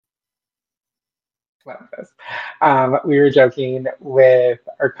love this. We were joking with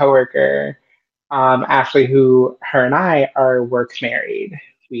our coworker, Ashley, who her and I are work married.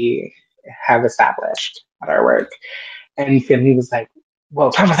 We have established at our work. And Finley was like,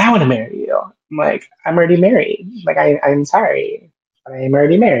 well, Thomas, I want to marry you. I'm like, I'm already married. Like, I'm sorry, but I'm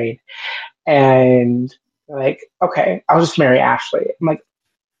already married. And they're like, okay, I'll just marry Ashley. I'm like,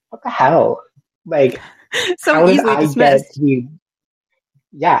 what the hell? Like, So how did easily I get dismissed. to be,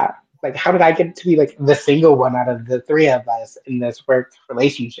 yeah, like, how did I get to be like the single one out of the three of us in this work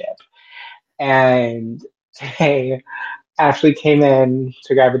relationship? And today, Ashley came in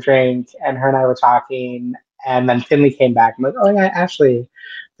to grab a drink, and her and I were talking. And then Finley came back. I'm like, oh yeah, Ashley.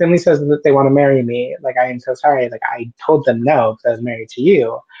 Finley says that they want to marry me. Like, I am so sorry. Like, I told them no because I was married to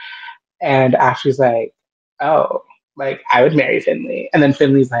you. And Ashley's like, oh, like I would marry Finley. And then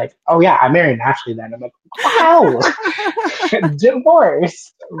Finley's like, oh yeah, I'm marrying Ashley then. I'm like, wow,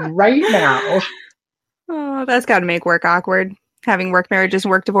 divorce right now. Oh, that's got to make work awkward. Having work marriages and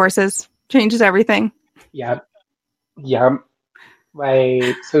work divorces changes everything. Yep, yep.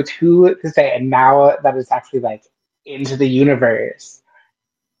 Like, so to say, and now that it's actually like into the universe,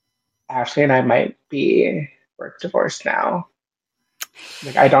 Ashley and I might be work divorced now.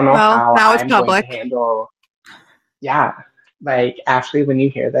 Like, I don't know Well, how now it's I'm going to public. handle. Yeah, like Ashley, when you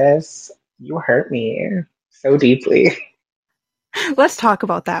hear this, you hurt me so deeply. Let's talk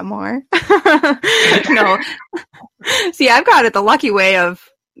about that more. No. See, I've got it the lucky way of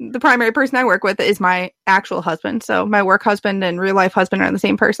the primary person I work with is my actual husband. So my work husband and real life husband are the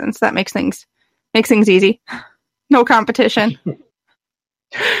same person. So that makes things easy. No competition.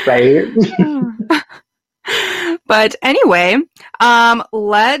 Right? But anyway,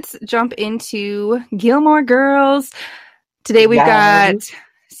 let's jump into Gilmore Girls. Today we've got Yes.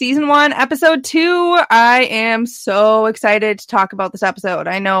 season 1, episode 2. I am so excited to talk about this episode.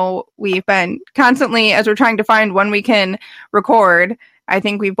 I know we've been constantly, as we're trying to find when we can record, I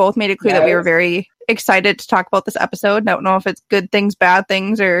think we've both made it clear that we were Yes. very excited to talk about this episode. Don't know if it's good things, bad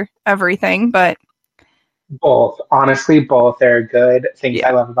things, or everything, but Both. Honestly, both. There are good things I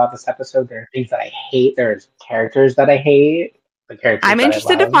yeah. love about this episode. There are things that I hate. There's characters that I hate. The characters I'm that I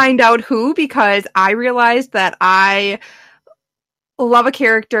interested to love. find out who, because I realized that I love a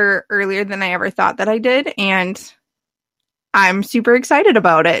character earlier than I ever thought that I did, and I'm super excited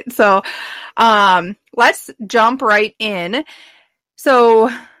about it. So let's jump right in. So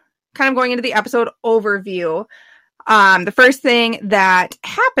kind of going into the episode overview. The first thing that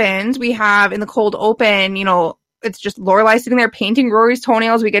happens, we have in the cold open, it's just Lorelai sitting there painting Rory's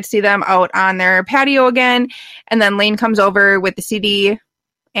toenails. We get to see them out on their patio again. And then Lane comes over with the CD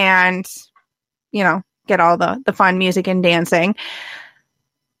and, get all the fun music and dancing.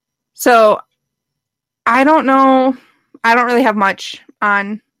 So I don't know. I don't really have much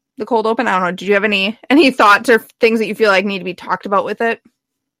on the cold open. I don't know. Did you have any thoughts or things that you feel like need to be talked about with it?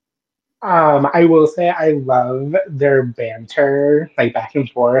 I will say I love their banter, like back and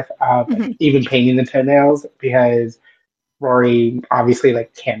forth, like Mm-hmm. even painting the toenails because Rory obviously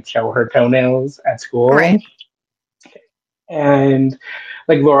like can't show her toenails at school. Right. And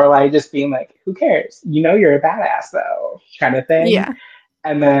like Lorelai just being like, who cares? You know you're a badass though, kind of thing. Yeah.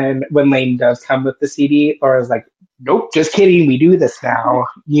 And then when Lane does come with the CD, Laura's like, nope, just kidding, we do this now.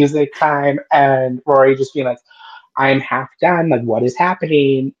 Music time. And Rory just being like, I'm half done. Like, what is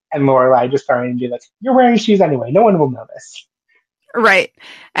happening? And Lorelai just starting to be like, you're wearing shoes anyway. No one will notice. Right.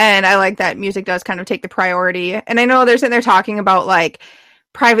 And I like that music does kind of take the priority. And I know they're sitting there talking about like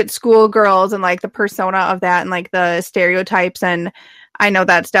private school girls and like the persona of that and like the stereotypes. And I know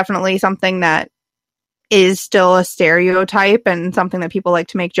that's definitely something that is still a stereotype and something that people like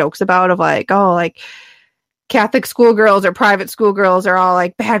to make jokes about of like, oh, like Catholic schoolgirls or private schoolgirls are all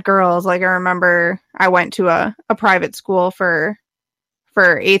like bad girls. Like I remember I went to a private school for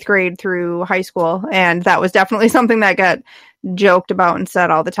 8th grade through high school, and that was definitely something that got joked about and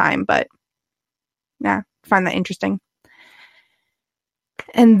said all the time. But yeah, I find that interesting.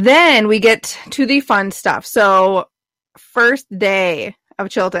 And then we get to the fun stuff. So first day of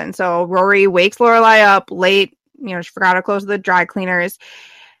Chilton. So Rory wakes Lorelai up late. She forgot to close the dry cleaners.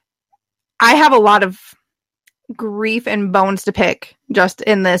 I have a lot of grief and bones to pick just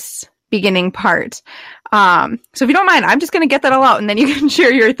in this beginning part. So if you don't mind, I'm just going to get that all out and then you can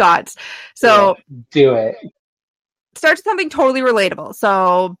share your thoughts. So Do it. Starts with something totally relatable.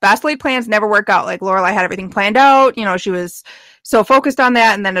 So best laid plans never work out. Like Lorelai had everything planned out. She was so focused on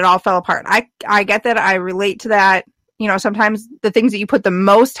that and then it all fell apart. I get that. I relate to that. Sometimes the things that you put the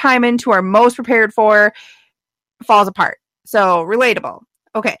most time into are most prepared for falls apart. So relatable.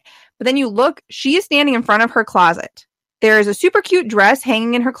 Okay. But then you look, she is standing in front of her closet there's a super cute dress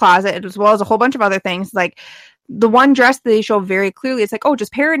hanging in her closet, as well as a whole bunch of other things. Like, the one dress that they show very clearly, it's like, oh,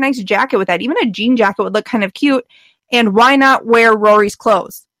 just pair a nice jacket with that. Even a jean jacket would look kind of cute. And why not wear Rory's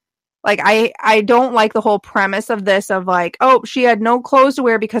clothes? Like, I don't like the whole premise of this, of like, oh, she had no clothes to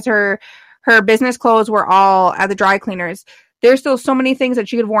wear because her business clothes were all at the dry cleaners. There's still so many things that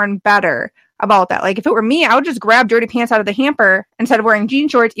she could have worn better about that. Like, if it were me, I would just grab dirty pants out of the hamper instead of wearing jean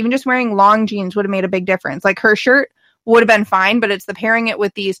shorts. Even just wearing long jeans would have made a big difference. Like, her shirt would have been fine, but it's the pairing it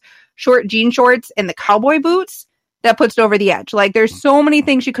with these short jean shorts and the cowboy boots that puts it over the edge. Like, there's so many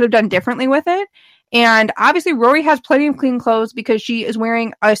things she could have done differently with it. And obviously Rory has plenty of clean clothes because she is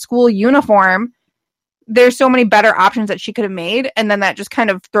wearing a school uniform. There's so many better options that she could have made. And then that just kind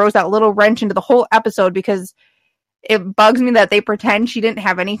of throws that little wrench into the whole episode, because it bugs me that they pretend she didn't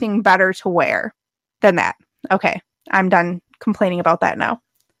have anything better to wear than that. Okay, I'm done complaining about that now.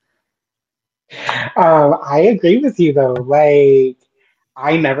 I agree with you though. Like,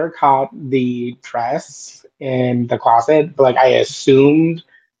 I never caught the dress in the closet, but like I assumed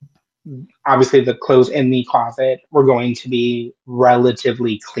obviously the clothes in the closet were going to be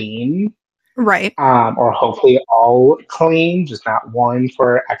relatively clean. Right. Or hopefully all clean, just not worn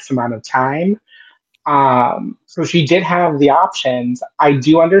for X amount of time. So she did have the options. I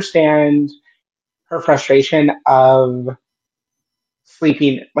do understand her frustration of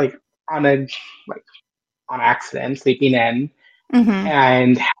sleeping like on a like on accident, sleeping in,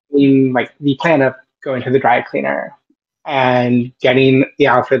 and having like the plan of going to the dry cleaner and getting the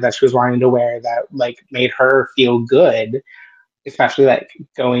outfit that she was wanting to wear that like made her feel good, especially like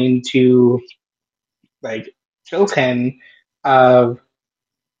going to like Chilton of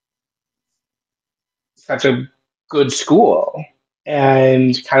such a good school,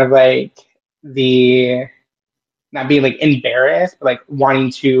 and kind of like the not being like embarrassed, but like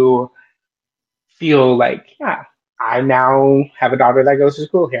wanting to feel like, yeah, I now have a daughter that goes to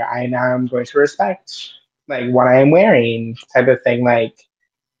school here. I now am going to respect like what I am wearing, type of thing, like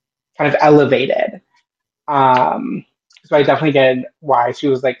kind of elevated. So I definitely get why she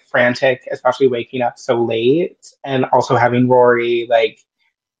was like frantic, especially waking up so late, and also having Rory like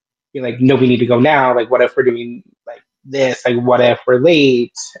be like, no, we need to go now. Like, what if we're doing like this? Like, what if we're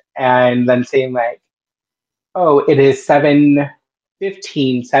late? And then saying like, oh, it is 7:15,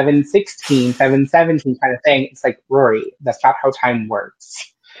 7:16, 7:17 kind of thing. It's like, Rory, that's not how time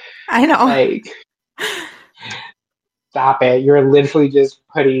works. I know. Like, stop it. You're literally just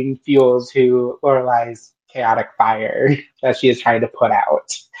putting fuel to Lorelai's chaotic fire that she is trying to put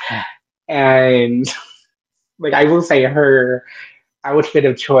out. And like, I will say her outfit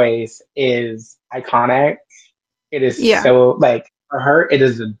of choice is iconic. It is so like, for her, it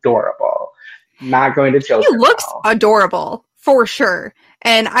is adorable. Not going to Chilton. She looks adorable for sure.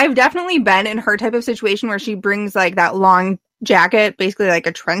 And I've definitely been in her type of situation where she brings like that long jacket, basically like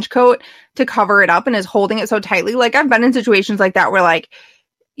a trench coat, to cover it up and is holding it so tightly. Like, I've been in situations like that where like,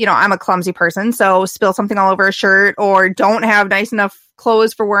 you know, I'm a clumsy person, so spill something all over a shirt or don't have nice enough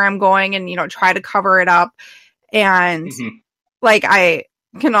clothes for where I'm going and, you know, try to cover it up. And like, I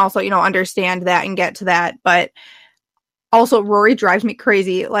can also, you know, understand that and get to that. But also Rory drives me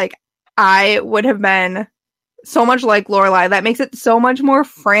crazy. Like, I would have been so much like Lorelai. That makes it so much more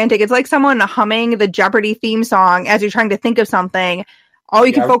frantic. It's like someone humming the Jeopardy theme song as you're trying to think of something. All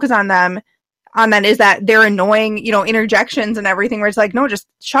you can focus on that is that they're annoying, you know, interjections and everything, where it's like, no, just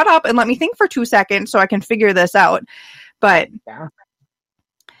shut up and let me think for 2 seconds so I can figure this out. But all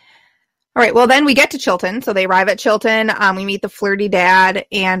right, well, then we get to Chilton. So they arrive at Chilton. We meet the flirty dad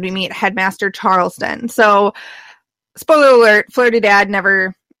and we meet Headmaster Charleston. So spoiler alert, flirty dad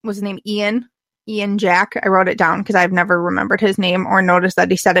never was his name Ian Jack. I wrote it down because I've never remembered his name or noticed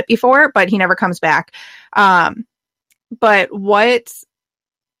that he said it before, but he never comes back. But what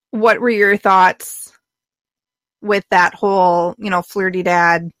were your thoughts with that whole, you know, flirty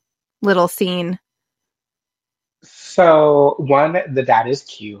dad little scene? So one, the dad is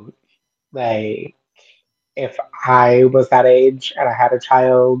cute. Like, if I was that age and I had a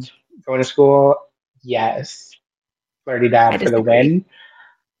child going to school, yes, flirty dad for the win.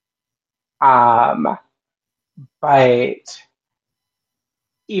 But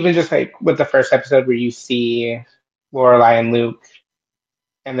even just like with the first episode where you see Lorelai and Luke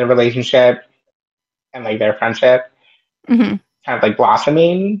and their relationship and like their friendship kind of like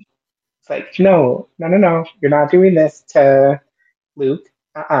blossoming, it's like, no, you're not doing this to Luke.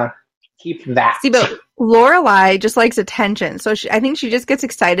 Keep that. See, but Lorelai just likes attention. So I think she just gets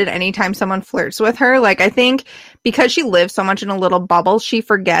excited anytime someone flirts with her. Like, I think because she lives so much in a little bubble, she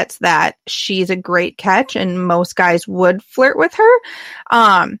forgets that she's a great catch and most guys would flirt with her.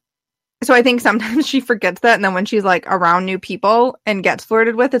 So I think sometimes she forgets that, and then when she's like around new people and gets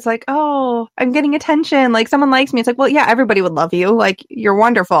flirted with, it's like, oh, I'm getting attention. Like someone likes me. It's like, well, yeah, everybody would love you. Like you're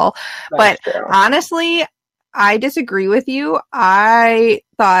wonderful. That's But true. honestly, I disagree with you. I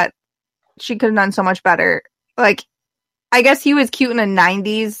thought she could have done so much better. Like, I guess he was cute in a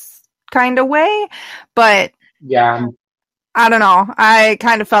 90s kind of way, but Yeah, I don't know. I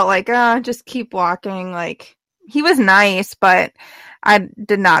kind of felt like, just keep walking. Like he was nice, but I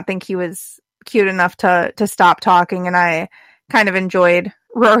did not think he was cute enough to stop talking. And I kind of enjoyed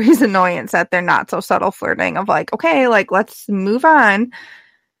Rory's annoyance at their not so subtle flirting of like, okay, like let's move on.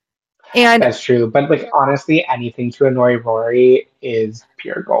 And that's true. But like honestly, anything to annoy Rory is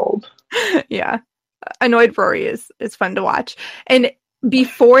pure gold. yeah, annoyed Rory is fun to watch. And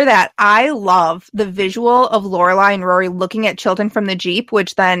before that, I love the visual of Lorelai and Rory looking at Chilton from the Jeep,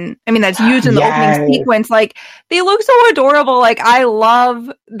 which then, I mean, that's used in the opening Yes. sequence. Like, they look so adorable. Like, I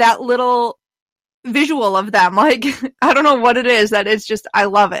love that little visual of them. Like, I don't know what it is that it's just, I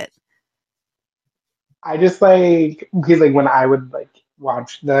love it. I just like because like when I would like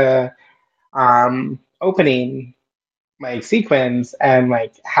watch the opening like sequence and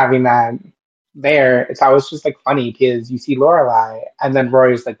like having that there, it's always just like funny because you see Lorelai and then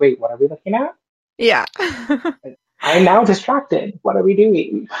Rory's like, wait, what are we looking at? Yeah. Like, I'm now distracted. What are we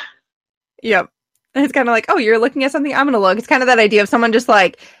doing? Yep. And it's kind of like, oh, you're looking at something, I'm going to look. It's kind of that idea of someone just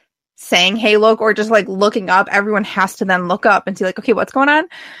like saying, hey, look, or just like looking up. Everyone has to then look up and see like, okay, what's going on?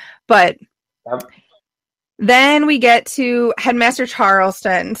 But Yep. then we get to Headmaster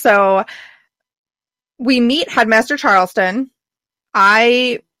Charleston. So we meet Headmaster Charleston.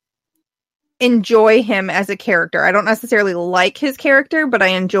 I enjoy him as a character. I don't necessarily like his character, but I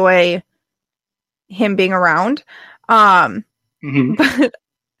enjoy him being around. Mm-hmm. But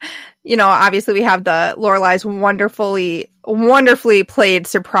you know, obviously we have the Lorelai's wonderfully played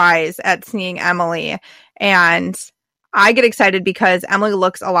surprise at seeing Emily, and I get excited because Emily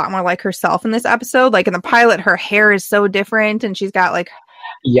looks a lot more like herself in this episode. Like in the pilot, her hair is so different, and she's got like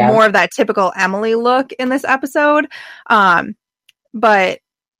Yeah. more of that typical Emily look in this episode. But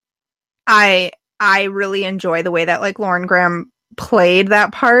I really enjoy the way that like Lauren Graham played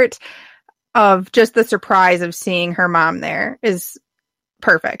that part of just the surprise of seeing her mom there is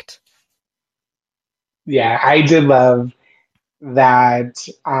perfect. Yeah, I did love that.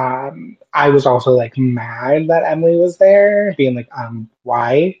 I was also like mad that Emily was there, being like,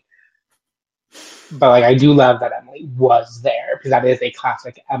 why? But like, I do love that Emily was there because that is a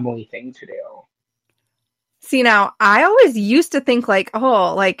classic Emily thing to do. See, now I always used to think like,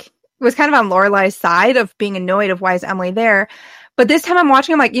 oh, like it was kind of on Lorelai's side of being annoyed of why is Emily there. But this time I'm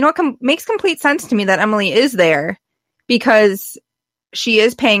watching, I'm like, you know what makes complete sense to me that Emily is there because she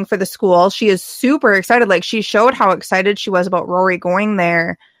is paying for the school. She is super excited. Like she showed how excited she was about Rory going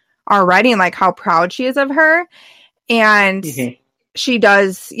there already and like how proud she is of her. And she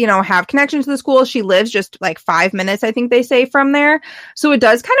does, you know, have connections to the school. She lives just like 5 minutes, I think they say, from there. So it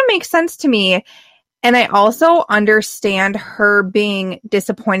does kind of make sense to me. And I also understand her being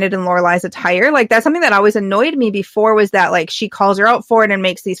disappointed in Lorelai's attire. Like that's something that always annoyed me before was that like she calls her out for it and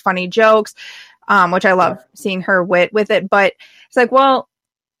makes these funny jokes, which I love seeing her wit with it. But it's like, well,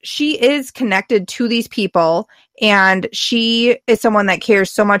 she is connected to these people and she is someone that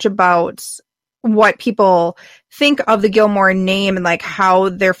cares so much about what people think of the Gilmore name and like how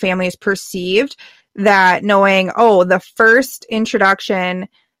their family is perceived that knowing, oh, the first introduction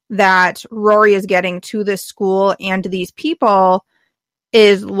that Rory is getting to this school and to these people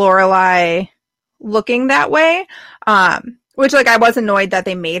is Lorelai looking that way. Which like I was annoyed that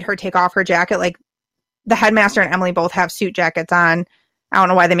they made her take off her jacket. Like the headmaster and Emily both have suit jackets on. I don't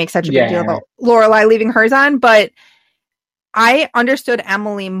know why they make such a big deal about Lorelai leaving hers on, but I understood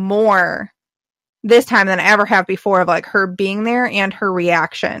Emily more this time than I ever have before of like her being there and her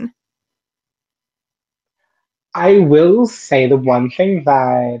reaction. I will say the one thing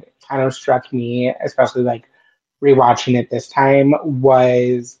that kind of struck me, especially like rewatching it this time,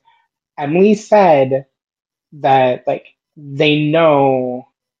 was Emily said that like they know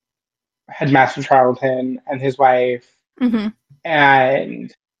Headmaster Charlton and his wife,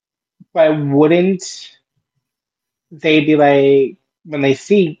 and but wouldn't they be like when they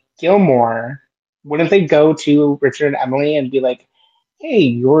see Gilmore, wouldn't they go to Richard and Emily and be like, "Hey,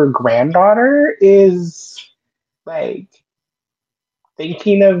 your granddaughter is like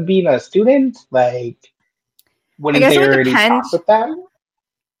thinking of being a student?" Like, wouldn't they already talk with them?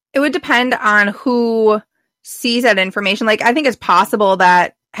 It would depend on who sees that information. Like, I think it's possible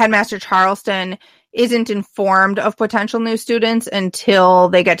that Headmaster Charleston isn't informed of potential new students until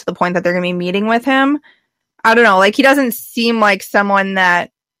they get to the point that they're going to be meeting with him. I don't know. Like, he doesn't seem like someone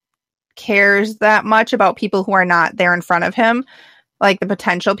that cares that much about people who are not there in front of him, like the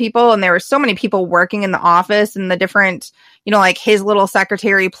potential people. And there were so many people working in the office and the different, you know, like his little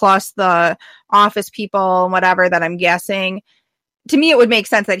secretary plus the office people and whatever, that I'm guessing. To me, it would make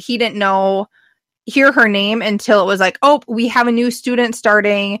sense that he didn't hear her name until it was like, oh, we have a new student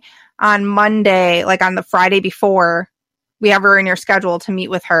starting on Monday, like on the Friday before. We have her in your schedule to meet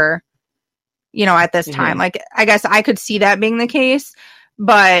with her, you know, at this time. Like, I guess I could see that being the case,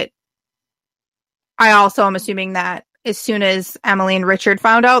 but I also am assuming that as soon as Emily and Richard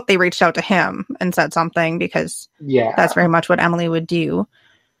found out, they reached out to him and said something, because that's very much what Emily would do.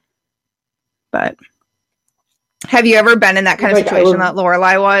 But have you ever been in that kind of situation that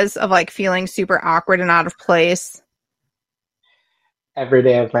Lorelai was, of like feeling super awkward and out of place? Every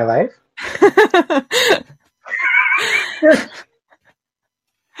day of my life.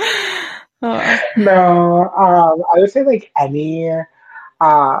 No, I would say like any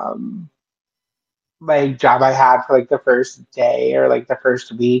like job I had for like the first day or like the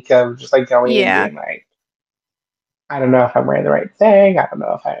first week of just like going and being like, I don't know if I'm wearing the right thing. I don't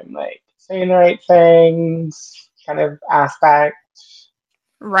know if I'm like saying the right things kind of aspect.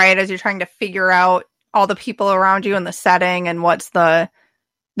 Right, as you're trying to figure out all the people around you and the setting and what's the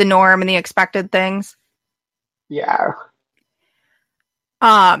norm and the expected things. Yeah.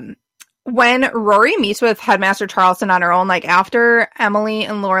 When Rory meets with Headmaster Charleston on her own, like after Emily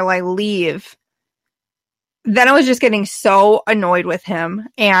and Lorelai leave, then I was just getting so annoyed with him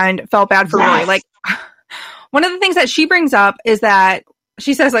and felt bad for Rory. Like, one of the things that she brings up is that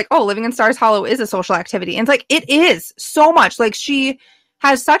she says like, oh, living in Stars Hollow is a social activity. And it's like, it is so much. Like, she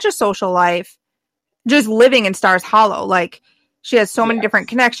has such a social life just living in Stars Hollow. Like, she has so many different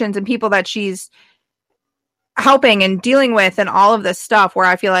connections and people that she's helping and dealing with and all of this stuff, where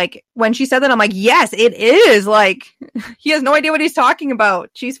I feel like when she said that, I'm like, yes, it is. Like, he has no idea what he's talking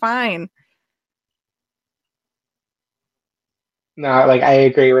about. She's fine. No, like I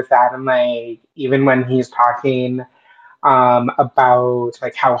agree with that. And like even when he's talking about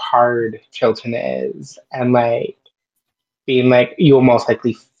like how hard Chilton is and like being like you will most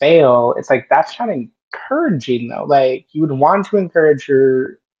likely fail, it's like that's not encouraging though. Like you would want to encourage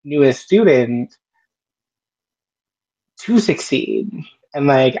your newest student to succeed. And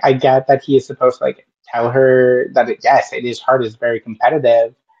like I get that he is supposed to like tell her that yes, it is hard, it's very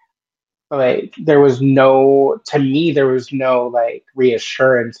competitive. But like to me there was no like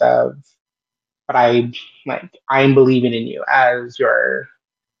reassurance of, but I'm believing in you as your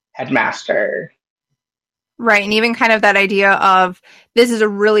headmaster. Right. And even kind of that idea of, this is a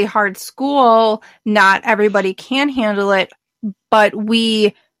really hard school, not everybody can handle it, but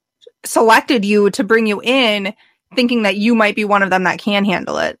we selected you to bring you in thinking that you might be one of them that can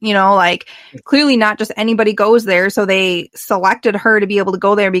handle it. You know, like clearly not just anybody goes there. So they selected her to be able to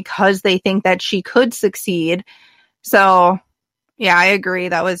go there because they think that she could succeed. So yeah, I agree.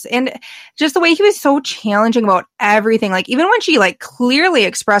 That was, and just the way he was so challenging about everything. Like even when she like clearly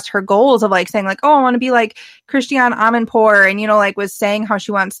expressed her goals of like saying like, oh, I want to be like Christiane Amanpour, and, you know, like was saying how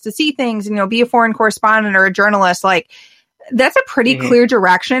she wants to see things, and, you know, be a foreign correspondent or a journalist. Like that's a pretty clear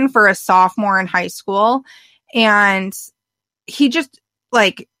direction for a sophomore in high school. And he just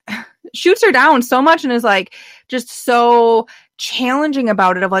like shoots her down so much and is like just so challenging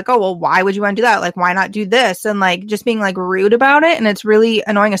about it, of like, oh, well, why would you want to do that? Like, why not do this? And like just being like rude about it. And it's really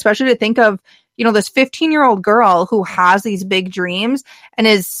annoying, especially to think of, you know, this 15-year-old girl who has these big dreams and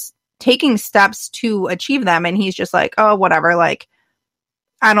is taking steps to achieve them. And he's just like, oh, whatever. Like,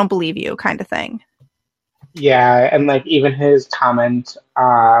 I don't believe you, kind of thing. Yeah. And like even his comment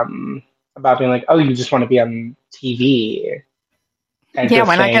about being like, oh, you just want to be on TV. Yeah,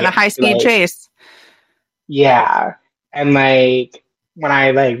 why not get in a high-speed chase? Yeah. And like when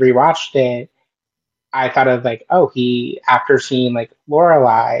I like rewatched it, I thought of like, oh, he, after seeing like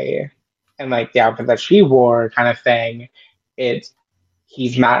Lorelai and like the outfit that she wore kind of thing,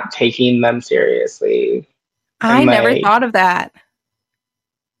 he's not taking them seriously. I never thought of that.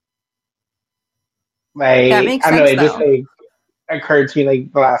 Like, that makes I don't sense, know, it just like occurred to me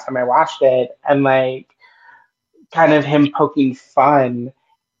like the last time I watched it, and like kind of him poking fun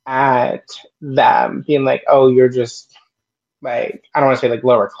at them, being like, oh, you're just like, I don't want to say like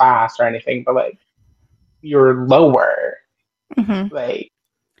lower class or anything, but like you're lower. Like,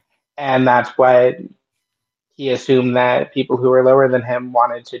 and that's what he assumed that people who were lower than him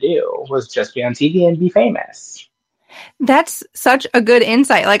wanted to do, was just be on TV and be famous. That's such a good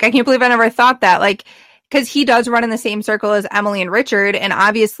insight. Like, I can't believe I never thought that. Like, because he does run in the same circle as Emily and Richard, and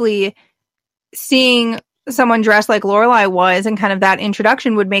obviously seeing someone dressed like Lorelai was and kind of that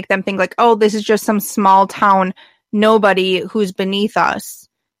introduction would make them think like, oh, this is just some small town nobody who's beneath us.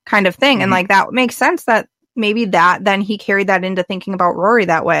 kind of thing. And like that makes sense that maybe that then he carried that into thinking about Rory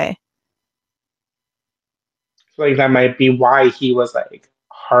that way. So like that might be why he was like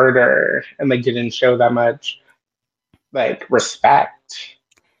harder and like didn't show that much like respect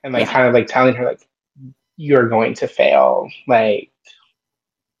and like Yeah. kind of like telling her like you're going to fail, like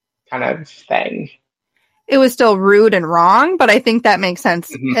kind of thing. It was still rude and wrong, but I think that makes sense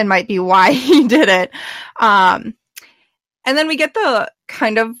and might be why he did it. And then we get the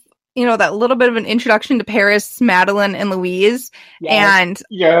kind of, you know, that little bit of an introduction to Paris, Madeline, and Louise. Yes, And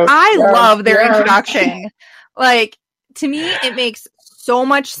yes, I yes, love their yes. introduction. Like, to me, it makes so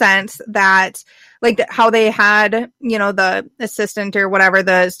much sense that, like, how they had, you know, the assistant or whatever,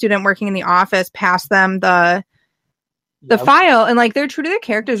 the student working in the office pass them the file, and like they're true to their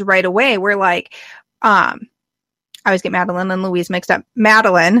characters right away. We're like, I always get Madeline and Louise mixed up.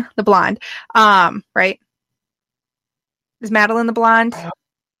 Madeline, the blonde, right? Is Madeline the blonde?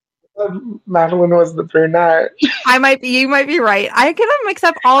 Madeline was the brunette. You might be right. I get them mixed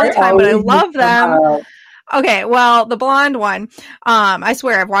up all the time, but I love them. Okay, well, the blonde one, I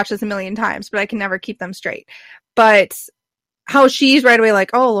swear I've watched this a million times, but I can never keep them straight. But how she's right away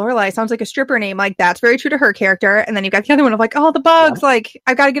like, oh, Lorelais sounds like a stripper name. Like, that's very true to her character. And then you've got the other one of like, oh, the bugs. Like,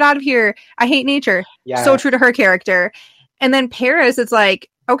 I've got to get out of here. I hate nature. So true to her character. And then Paris, it's like,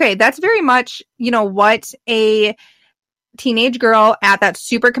 okay, that's very much, you know, what a teenage girl at that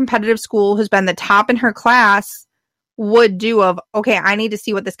super competitive school who's been the top in her class would do of, okay, I need to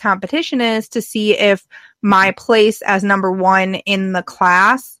see what this competition is to see if my place as number one in the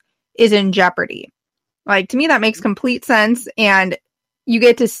class is in jeopardy. Like, to me, that makes complete sense. And you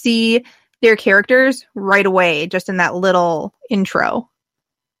get to see their characters right away, just in that little intro.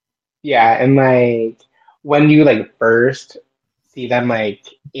 Yeah, and like when you like first see them like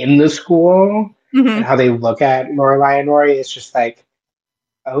in the school and how they look at Lorelai and Rory, it's just like,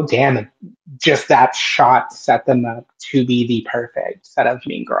 oh damn, just that shot set them up to be the perfect set of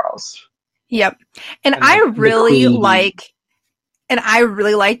mean girls. Yep. And I really like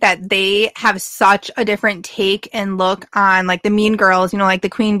that they have such a different take and look on like the mean girls, you know, like the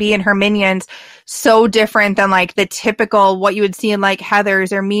Queen Bee and her minions, so different than like the typical what you would see in like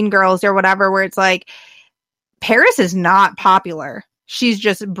Heathers or Mean Girls or whatever, where it's like Paris is not popular. She's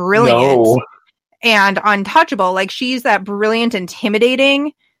just brilliant and untouchable. Like, she's that brilliant,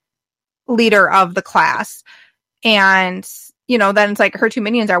 intimidating leader of the class. And, you know, then it's like her two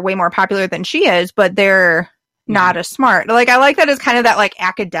minions are way more popular than she is, but they're not as smart. Like, I like that as kind of that like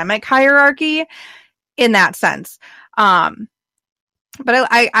academic hierarchy in that sense. But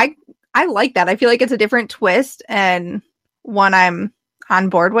I like that. I feel like it's a different twist and one I'm on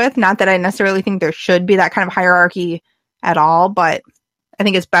board with. Not that I necessarily think there should be that kind of hierarchy at all, but I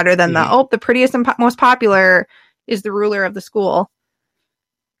think it's better than the prettiest and most popular is the ruler of the school.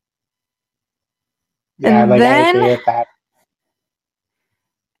 Yeah, and like then, I agree with that.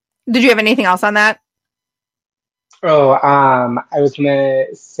 Did you have anything else on that? Oh, I was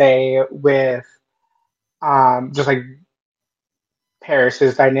gonna say with just like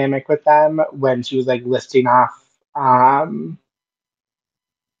Paris's dynamic with them when she was like listing off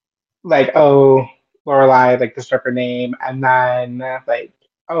like, oh, Lorelai, like the stripper name, and then like,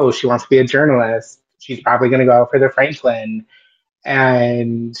 oh, she wants to be a journalist. She's probably gonna go for the Franklin.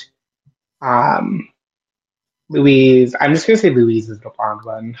 And Louise, I'm just gonna say Louise is the blonde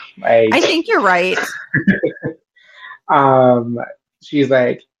one. Like, I think you're right. She's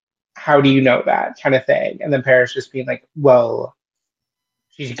like, how do you know that kind of thing? And then Paris just being like, well,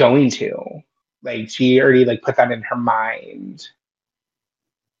 she's going to. Like, she already like put that in her mind.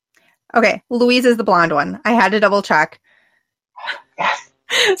 Okay, Louise is the blonde one. I had to double check. Yes.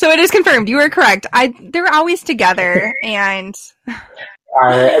 So it is confirmed. You were correct. They're always together, and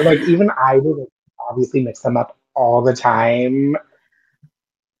like even I would obviously mix them up all the time.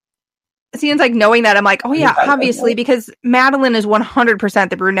 See, it's like knowing that I'm like, oh yeah, obviously, because Madeline is 100%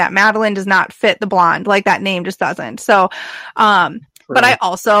 the brunette. Madeline does not fit the blonde. Like, that name just doesn't. So, but I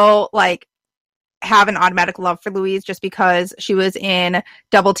also like have an automatic love for Louise just because she was in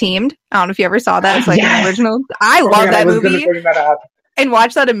Double Teamed. I don't know if you ever saw that. It's like an original. I love that movie and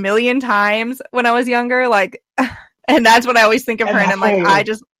watched that a million times when I was younger. Like, and that's what I always think of her. And I'm like, I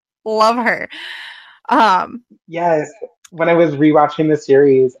just love her. Yes. When I was rewatching the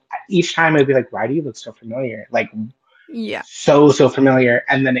series, each time I'd be like, why do you look so familiar? Like, so familiar.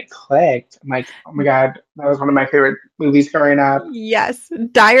 And then it clicked. I'm like, oh my God, that was one of my favorite movies growing up. Yes.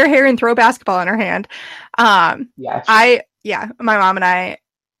 Dye her hair and throw a basketball in her hand. Yes. My mom and I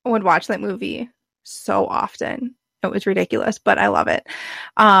would watch that movie so often. It was ridiculous, but I love it.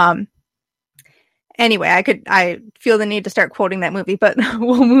 And Anyway, I feel the need to start quoting that movie, but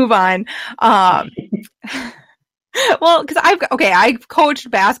we'll move on. Um, well, because I've coached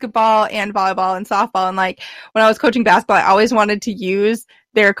basketball and volleyball and softball, and like when I was coaching basketball, I always wanted to use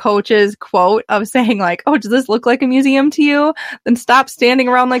their coach's quote of saying like, "Oh, does this look like a museum to you? Then stop standing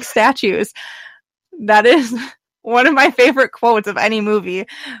around like statues." That is one of my favorite quotes of any movie,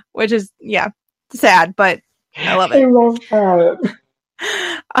 which is sad, but I love I it. love that.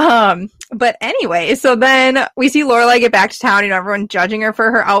 But anyway, so then we see Lorelai get back to town, everyone judging her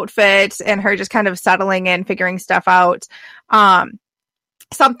for her outfit and her just kind of settling in, figuring stuff out.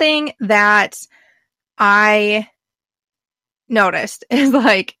 Something that I noticed is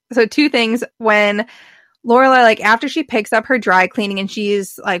like, so two things when Lorelai, like after she picks up her dry cleaning and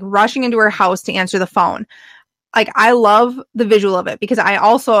she's like rushing into her house to answer the phone, like I love the visual of it because I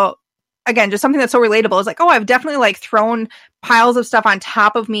also, again, just something that's so relatable is like, oh, I've definitely like thrown piles of stuff on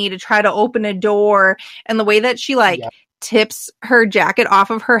top of me to try to open a door. And the way that she like tips her jacket off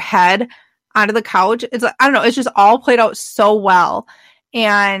of her head onto the couch, it's like, I don't know, it's just all played out so well.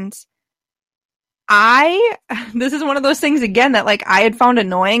 And this is one of those things again that like I had found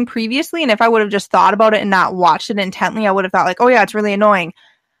annoying previously. And if I would have just thought about it and not watched it intently, I would have thought like, oh yeah, it's really annoying.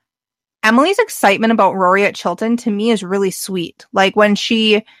 Emily's excitement about Rory at Chilton to me is really sweet. Like when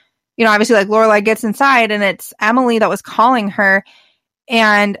she, obviously like Lorelai gets inside and it's Emily that was calling her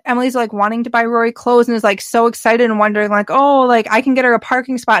and Emily's like wanting to buy Rory clothes and is like so excited and wondering like, oh, like I can get her a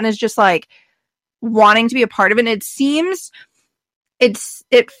parking spot and is just like wanting to be a part of it. And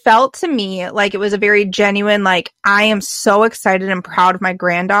it felt to me like it was a very genuine, like I am so excited and proud of my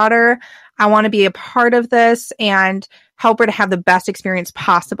granddaughter. I want to be a part of this and help her to have the best experience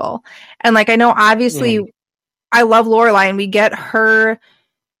possible. And like, I know obviously I love Lorelai and we get her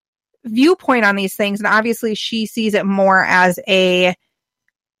viewpoint on these things. And obviously she sees it more as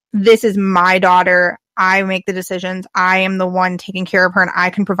this is my daughter. I make the decisions. I am the one taking care of her and I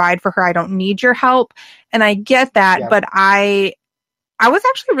can provide for her. I don't need your help. And I get that, but I was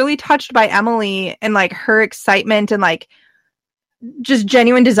actually really touched by Emily and like her excitement and like just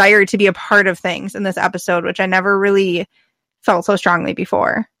genuine desire to be a part of things in this episode, which I never really felt so strongly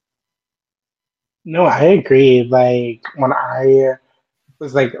before. No, I agree. Like when I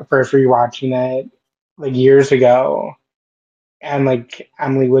was like first rewatching it like years ago and like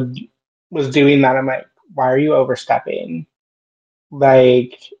Emily was doing that, I'm like, why are you overstepping?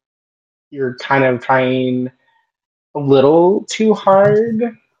 Like you're kind of trying a little too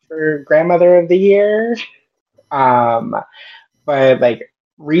hard for grandmother of the year. Um, but like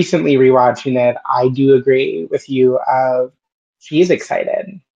recently rewatching it, I do agree with you of she's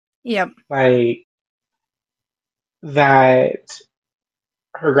excited. Yep. Like that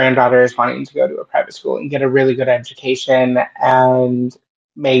her granddaughter is wanting to go to a private school and get a really good education and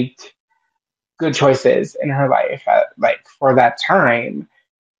make good choices in her life like for that time.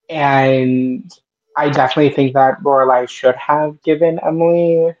 And I definitely think that Lorelai should have given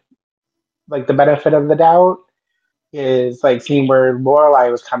Emily like the benefit of the doubt. Is like seeing where Lorelai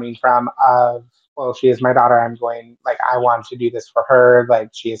was coming from of, well, she is my daughter, I'm going, like I want to do this for her, like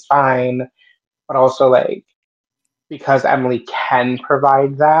she is fine. But also like because Emily can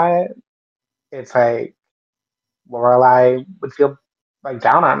provide that, it's like Lorelai would feel like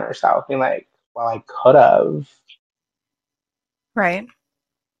down on herself, being like, well, I could have. Right.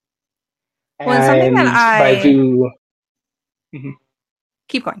 Well, and something that But I do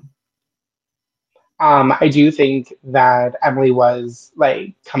keep going. I do think that Emily was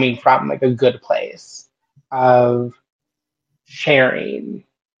like coming from like a good place of sharing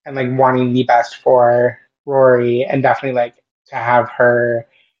and like wanting the best for Rory and definitely like to have her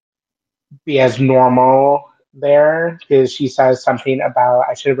be as normal there because she says something about,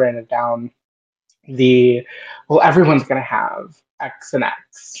 I should have written it down, the, well, everyone's gonna have X and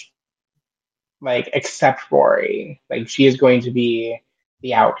X, like except Rory, like she is going to be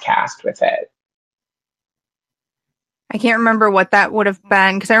the outcast with it. I can't remember what that would have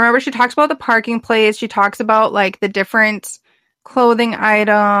been because I remember she talks about the parking place. She talks about like the different clothing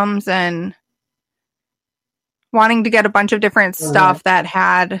items and wanting to get a bunch of different stuff that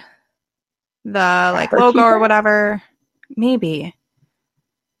had the like logo or whatever. Maybe.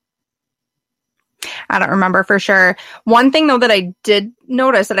 I don't remember for sure. One thing though that I did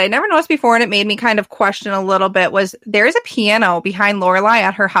notice that I never noticed before and it made me kind of question a little bit was there's a piano behind Lorelai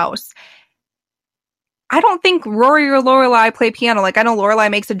at her house. I don't think Rory or Lorelai play piano. Like I know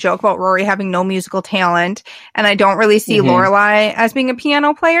Lorelai makes a joke about Rory having no musical talent and I don't really see Lorelai as being a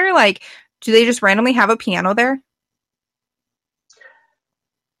piano player. Like do they just randomly have a piano there?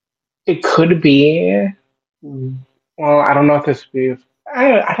 It could be. Well, I don't know if this would be.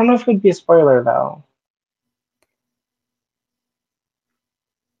 I don't know if it would be a spoiler though.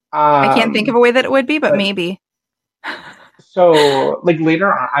 I can't think of a way that it would be, but maybe. So, like,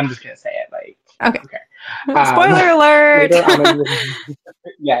 later on, I'm just gonna say it, like, Okay. okay. Spoiler alert! Later on in the,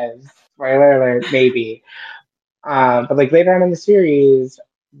 yes, spoiler alert, maybe. But, like, later on in the series,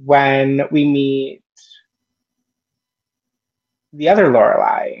 when we meet the other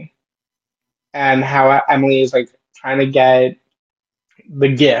Lorelai, and how Emily is, like, trying to get the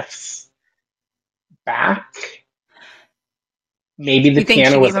gifts back, maybe the You think she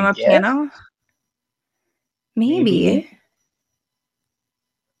piano gave was a him a gift, piano? Maybe. maybe.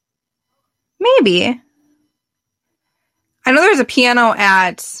 Maybe. I know there's a piano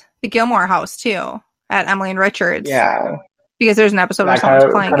at the Gilmore house, too, at Emily and Richards. Yeah. Because there's an episode where That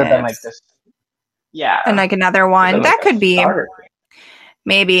someone's playing could have been, it. like, this. Yeah. And, like, another Could have one. been, like, That a could be. starter.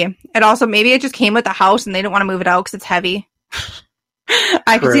 Maybe. It also, maybe it just came with the house and they didn't want to move it out because it's heavy.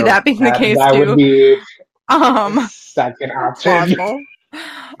 I could see that being the case, that too. Would be the second option.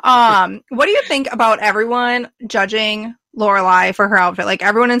 What do you think about everyone judging Lorelai for her outfit? Like,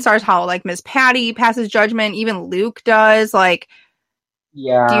 everyone in Stars Hollow, like Miss Patty passes judgment, even Luke does. Like,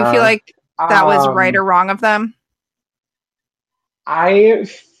 yeah. Do you feel like that was right or wrong of them? I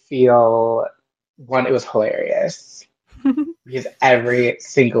feel, one, it was hilarious because every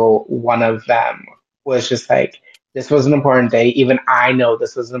single one of them was just like, this was an important day. Even I know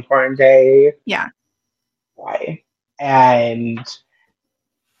this was an important day. Yeah. Why? And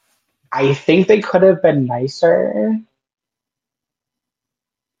I think they could have been nicer.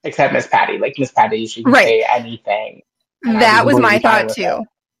 Except Miss Patty. Like, Miss Patty, she can say anything. That was my thought, too.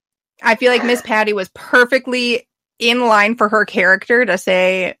 I feel like Miss Patty was perfectly in line for her character to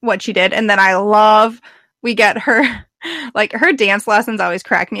say what she did. And then we get her, like, her dance lessons always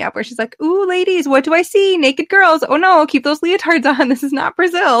crack me up, where she's like, ooh, ladies, what do I see? Naked girls. Oh, no, keep those leotards on. This is not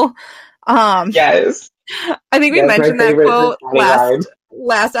Brazil. Yes. I think we mentioned that quote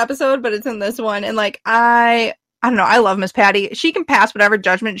last episode, but it's in this one. And, like, I don't know. I love Miss Patty. She can pass whatever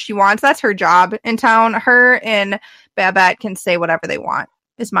judgment she wants. That's her job in town. Her and Babette can say whatever they want,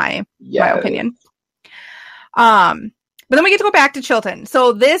 is my opinion. But then we get to go back to Chilton.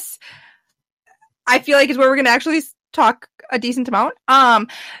 So this, I feel like, is where we're going to actually talk a decent amount.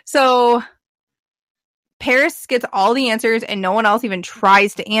 So Paris gets all the answers and no one else even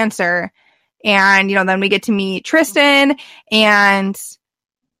tries to answer. And, then we get to meet Tristan, and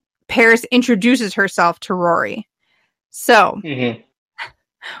Paris introduces herself to Rory. So,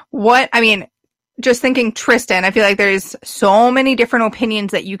 just thinking Tristan, I feel like there's so many different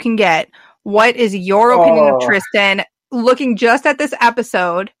opinions that you can get. What is your opinion of Tristan? Looking just at this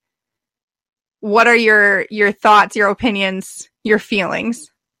episode, what are your thoughts, your opinions, your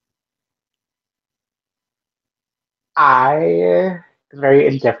feelings? I was very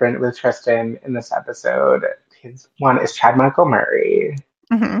indifferent with Tristan in this episode. His one is Chad Michael Murray.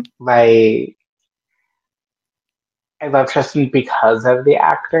 Like, I love Tristan because of the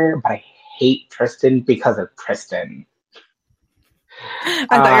actor, but I hate Tristan because of Tristan. I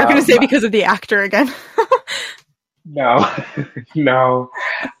thought you were going to say because of the actor again. No.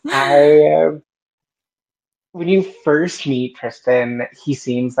 When you first meet Tristan, he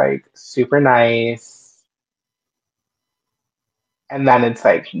seems like super nice. And then it's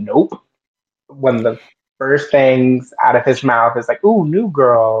like, nope. When the first things out of his mouth is like, ooh, new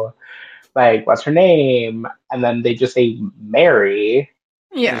girl. Like, what's her name? And then they just say Mary.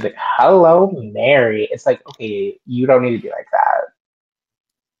 Yeah. He's like, hello, Mary. It's like, okay, you don't need to be like that.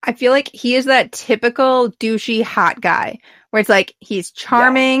 I feel like he is that typical douchey hot guy where it's like, he's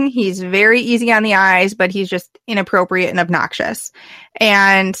charming, he's very easy on the eyes, but he's just inappropriate and obnoxious.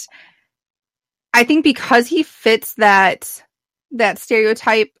 And I think because he fits that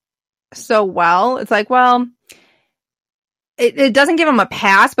stereotype so well, it's like, well, it doesn't give him a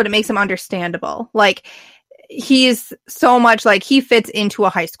pass, but it makes him understandable. Like, he's so much like, he fits into a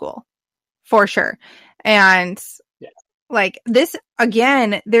high school for sure. And like this,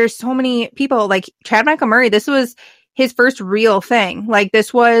 again, there's so many people like Chad Michael Murray. This was his first real thing. Like,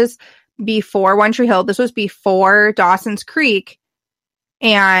 this was before One Tree Hill. This was before Dawson's Creek.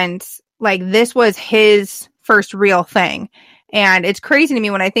 And like, this was his first real thing. And it's crazy to me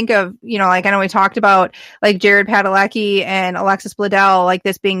when I think of, like, I know we talked about like Jared Padalecki and Alexis Bledel, like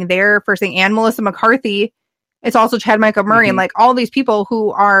this being their first thing, and Melissa McCarthy. It's also Chad Michael Murray and like all these people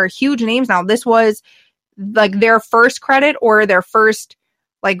who are huge names now. This was like their first credit or their first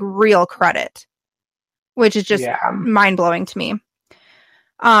like real credit, which is just mind blowing to me.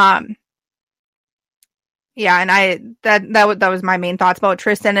 And that was my main thoughts about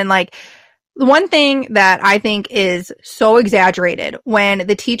Tristan. And like, the one thing that I think is so exaggerated when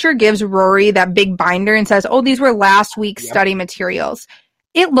the teacher gives Rory that big binder and says, oh, these were last week's study materials.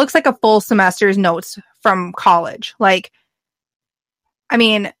 it looks like a full semester's notes from college. Like, I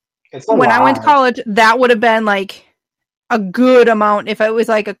mean, It's a when I went to lot. college, that would have been like a good amount. If it was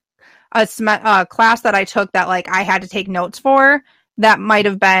like a class that I took that like I had to take notes for, that might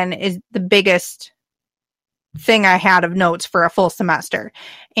have been is the biggest thing I had of notes for a full semester.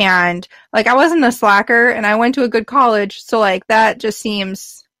 And like I wasn't a slacker and I went to a good college, so like that just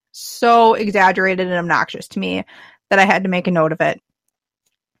seems so exaggerated and obnoxious to me that I had to make a note of it.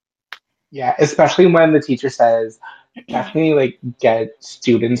 Yeah, especially when the teacher says, definitely like get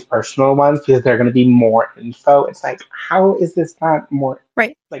students' personal ones because they're going to be more info. It's like, how is this not more,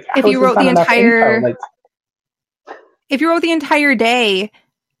 Right. like, If how is you this wrote not the enough info? entire Like, if you wrote the entire day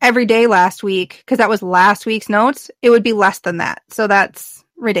every day last week because that was last week's notes, it would be less than that. So that's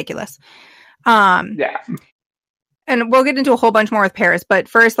ridiculous. yeah, And we'll get into a whole bunch more with Paris, but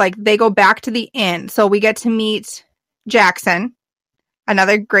first, like, they go back to the inn. So we get to meet Jackson,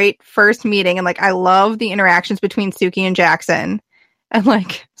 another great first meeting. And, like, I love the interactions between Suki and Jackson. And,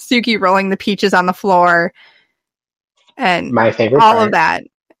 like, Suki rolling the peaches on the floor and my favorite all of part. that.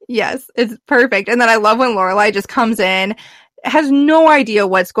 Yes, it's perfect. And then I love when Lorelai just comes in, has no idea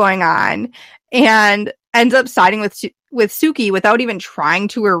what's going on, and ends up siding with Suki without even trying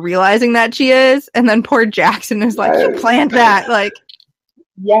to or realizing that she is. And then poor Jackson is like, "You Yes. planned that." Like,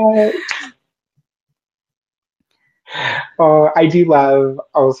 Yes. Oh, I do love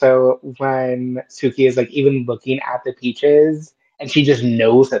also when Suki is like even looking at the peaches and she just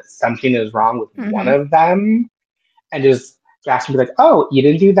knows that something is wrong with one mm-hmm. of them and just Jackson be like, "Oh, you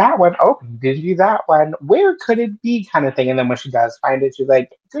didn't do that one. Oh, you didn't do that one. Where could it be?" kind of thing. And then when she does find it, she's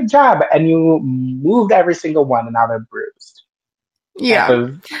like, "Good job." And you moved every single one and now they're bruised type Yeah.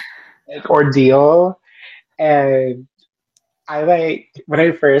 of like, ordeal. And I like when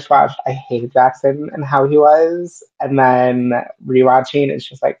I first watched, I hated Jackson and how he was, and then rewatching, it's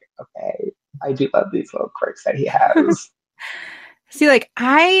just like, okay, I do love these little quirks that he has. See, like,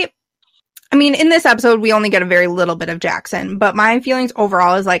 I mean, in this episode, we only get a very little bit of Jackson, but my feelings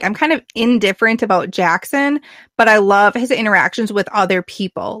overall is like I'm kind of indifferent about Jackson, but I love his interactions with other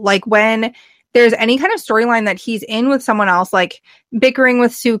people. Like when there's any kind of storyline that he's in with someone else, like bickering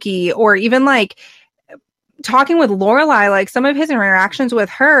with Suki, or even like talking with Lorelai, like some of his interactions with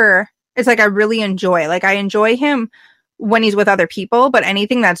her, it's like I really enjoy. Like I enjoy him when he's with other people, but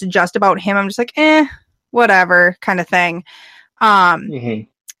anything that's just about him, I'm just like, whatever kind of thing. Um, Mm-hmm.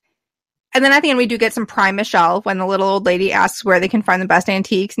 And then at the end, we do get some prime Michelle when the little old lady asks where they can find the best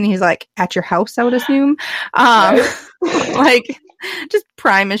antiques. And he's like, at your house, I would assume. Yes. Like, just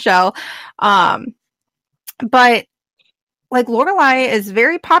prime Michelle. But, like, Lorelai is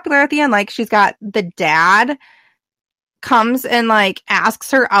very popular at the end. Like, she's got the dad comes and, like,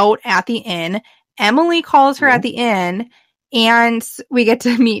 asks her out at the inn. Emily calls her at the inn. And we get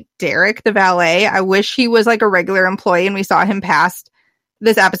to meet Derek, the valet. I wish he was, like, a regular employee and we saw him past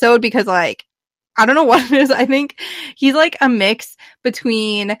this episode because like I don't know what it is. I think he's like a mix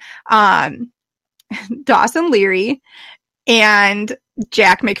between Dawson Leary and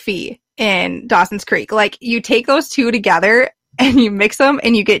Jack McPhee in Dawson's Creek. Like you take those two together and you mix them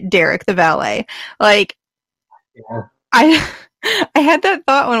and you get Derek the valet. Like Yeah. I had that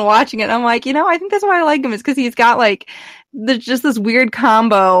thought when watching it. I'm like, I think that's why I like him is because he's got like just this weird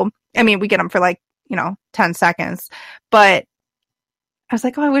combo. I mean, we get him for like 10 seconds, but I was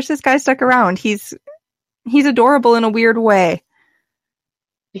like, oh, I wish this guy stuck around. He's adorable in a weird way.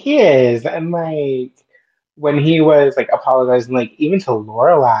 He is. And like when he was like apologizing, like even to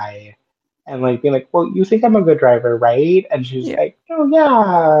Lorelai and like being like, well, you think I'm a good driver, right? And she's Yeah. like, oh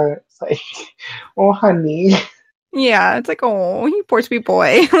yeah. It's like, oh honey. Yeah, it's like, oh, you poor sweet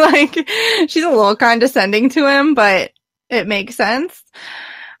boy. Like, she's a little condescending to him, but it makes sense.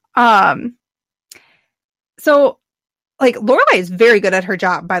 So like Lorelai is very good at her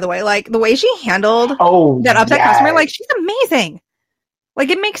job, by the way. Like the way she handled Oh that upset customer, like yes. she's amazing. Like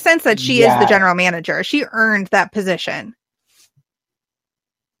it makes sense that she is the Yes. general manager. She earned that position.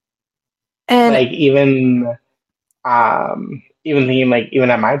 And Like even thinking like even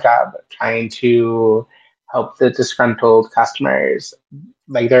at my job trying to help the disgruntled customers,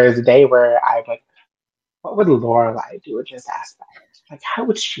 like there is a day where I'm like, what would Lorelai do with this aspect? Like how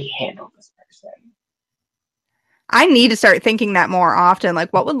would she handle this person? I need to start thinking that more often.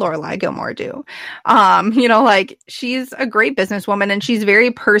 Like, what would Lorelai Gilmore do? Like she's a great businesswoman and she's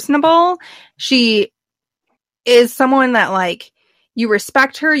very personable. She is someone that like you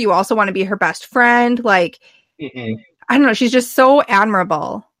respect her. You also want to be her best friend. Like, Mm-hmm. I don't know. She's just so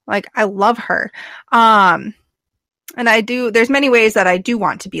admirable. Like, I love her. And there's many ways that I do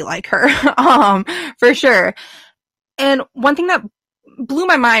want to be like her. For sure. And one thing that blew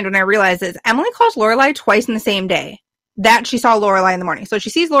my mind when I realized this. Emily calls Lorelai twice in the same day that she saw Lorelai in the morning. So she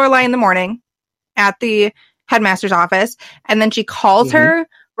sees Lorelai in the morning at the headmaster's office, and then she calls Mm-hmm. her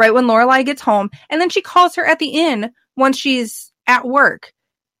right when Lorelai gets home, and then she calls her at the inn once she's at work.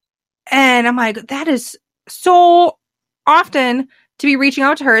 And I'm like, that is so often to be reaching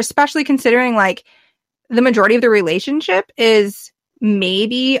out to her, especially considering like the majority of the relationship is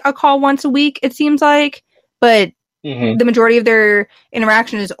maybe a call once a week, it seems like, but Mm-hmm. the majority of their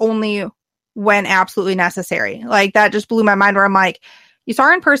interaction is only when absolutely necessary. Like that just blew my mind where I'm like, you saw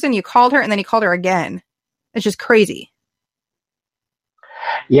her in person, you called her, and then you called her again. It's just crazy.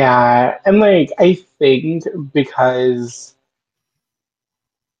 Yeah, and like I think because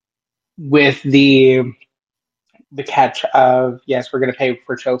with the catch of yes, we're going to pay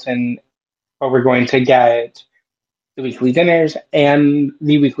for Chilton, but we're going to get the weekly dinners and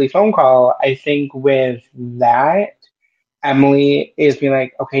the weekly phone call. I think with that, Emily is being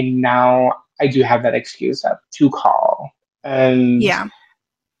like, okay, now I do have that excuse up to call. And Yeah.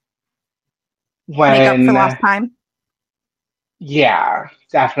 Make up for lost when, time. yeah,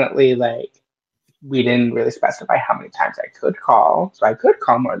 definitely like we didn't really specify how many times I could call. So I could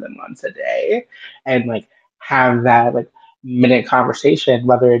call more than once a day and like have that like minute conversation,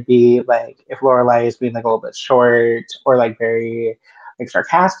 whether it be like if Lorelai is being like a little bit short or like very like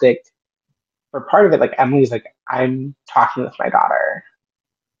sarcastic. For part of it, like Emily's like, I'm talking with my daughter.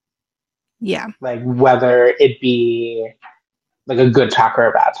 Yeah. Like whether it be like a good talk or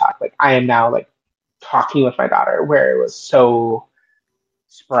a bad talk. Like I am now like talking with my daughter where it was so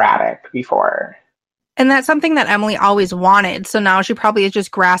sporadic before. And that's something that Emily always wanted. So now she probably is just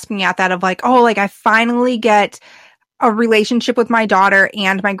grasping at that of like, oh, like I finally get a relationship with my daughter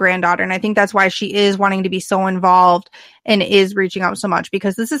and my granddaughter. And I think that's why she is wanting to be so involved and is reaching out so much,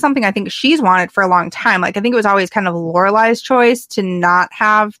 because this is something I think she's wanted for a long time. Like I think it was always kind of Lorelai's choice to not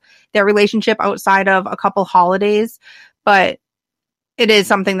have their relationship outside of a couple holidays. But it is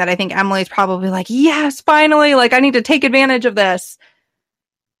something that I think Emily's probably like, yes, finally, like I need to take advantage of this.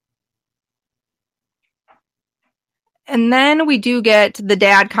 And then we do get the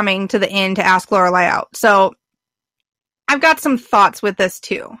dad coming to the inn to ask Lorelai out. So I've got some thoughts with this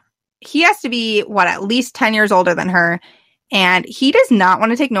too. He has to be, what, at least 10 years older than her. And he does not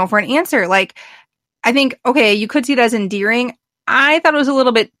want to take no for an answer. Like, I think, okay, you could see it as endearing. I thought it was a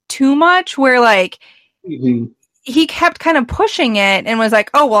little bit too much where, like, Mm-hmm. he kept kind of pushing it and was like,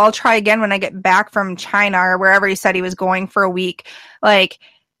 oh, well, I'll try again when I get back from China or wherever he said he was going for a week. Like,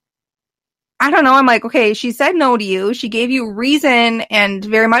 I don't know. I'm like, okay, she said no to you. She gave you reason and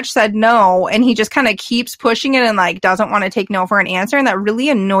very much said no. And he just kind of keeps pushing it and like doesn't want to take no for an answer. And that really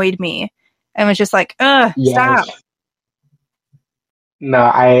annoyed me. And was just like, stop. Yes. No,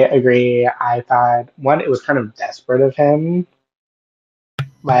 I agree. I thought one, it was kind of desperate of him.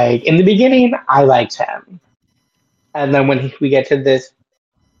 Like in the beginning, I liked him. And then when we get to this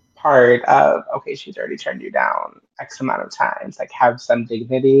part of, okay, she's already turned you down X amount of times, like have some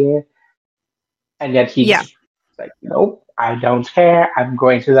dignity. And yet he Yeah. just like, nope, I don't care. I'm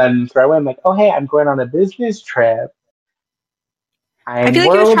going to then throw in like, oh, hey, I'm going on a business trip. I I'm feel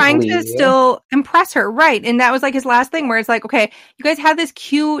like he was trying to worldly. still impress her. Right. And that was like his last thing where it's like, okay, you guys had this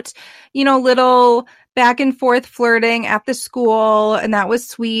cute, little back and forth flirting at the school. And that was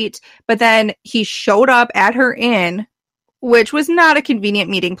sweet. But then he showed up at her inn, which was not a convenient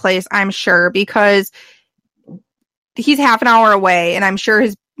meeting place, I'm sure, because he's half an hour away. And I'm sure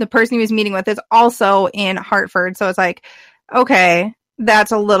the person he was meeting with is also in Hartford. So it's like, okay,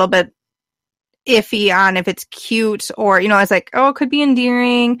 that's a little bit iffy on if it's cute or, it's like, oh, it could be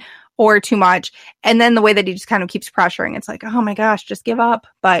endearing or too much. And then the way that he just kind of keeps pressuring, it's like, oh my gosh, just give up.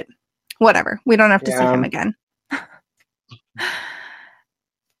 But whatever. We don't have to see him again.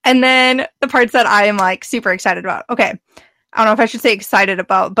 And then the parts that I am like super excited about. Okay. I don't know if I should say excited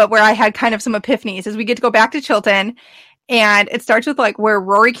about, but where I had kind of some epiphanies is we get to go back to Chilton, and it starts with like where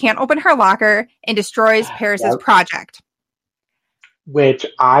Rory can't open her locker and destroys Paris's Yep. project. Which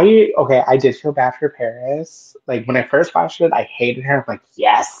I did feel bad for Paris. Like when I first watched it, I hated her. I'm like,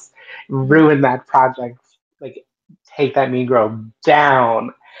 yes, ruin that project. Like take that mean girl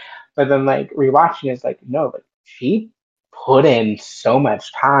down. But then like rewatching it, it's like, no, like she put in so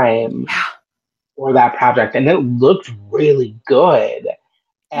much time Yeah. for that project and it looked really good.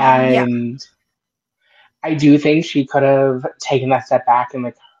 Yeah. And I do think she could have taken that step back and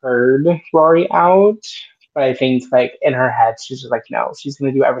like heard Rory out. But I think like in her head, she's just like, no, she's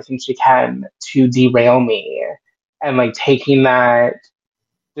gonna do everything she can to derail me. And like taking that,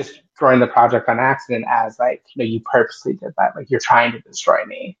 just throwing the project on accident as like, you purposely did that. Like you're trying to destroy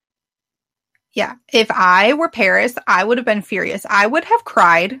me. Yeah. If I were Paris, I would have been furious. I would have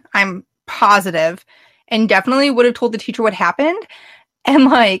cried. I'm positive, and definitely would have told the teacher what happened. And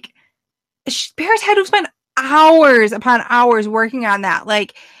like, Paris had to spend hours upon hours working on that.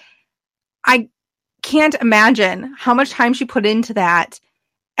 Like, I can't imagine how much time she put into that.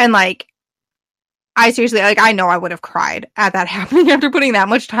 And like, I seriously, like, I know I would have cried at that happening after putting that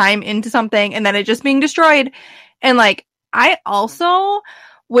much time into something and then it just being destroyed. And like, I also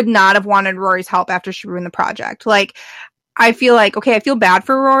would not have wanted Rory's help after she ruined the project. Like, I feel like, okay, I feel bad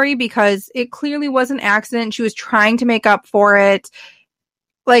for Rory because it clearly was an accident. She was trying to make up for it.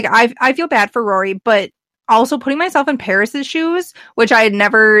 Like, I feel bad for Rory, but also putting myself in Paris's shoes, which I had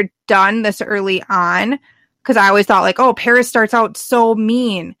never done this early on, because I always thought like, oh, Paris starts out so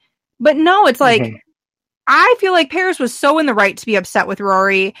mean. But no, it's like, Mm-hmm. I feel like Paris was so in the right to be upset with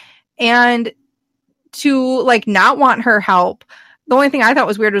Rory and to like not want her help. The only thing I thought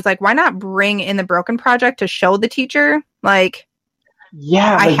was weird was like, why not bring in the Broken Project to show the teacher? Like,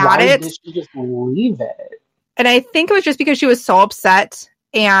 Yeah, I like had why it. did she just leave it? And I think it was just because she was so upset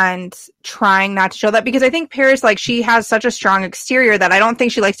and trying not to show that, because I think Paris, like, she has such a strong exterior that I don't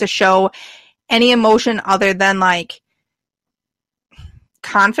think she likes to show any emotion other than like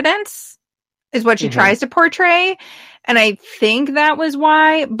confidence is what she Mm-hmm. tries to portray. And I think that was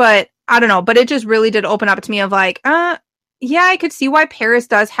why, but I don't know. But it just really did open up to me of like, yeah, I could see why Paris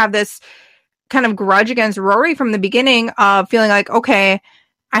does have this kind of grudge against Rory from the beginning of feeling like, okay,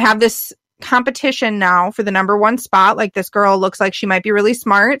 I have this competition now for the number one spot. Like, this girl looks like she might be really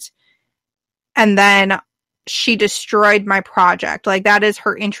smart. And then she destroyed my project. Like, that is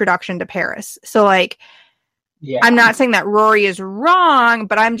her introduction to Paris. So like, Yeah. I'm not saying that Rory is wrong,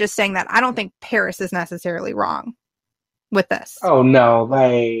 but I'm just saying that I don't think Paris is necessarily wrong with this. Oh no,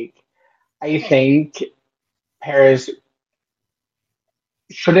 like I think Paris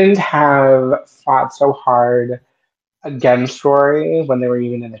shouldn't have fought so hard against Rory when they were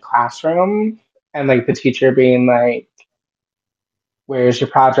even in the classroom, and like the teacher being like, "Where's your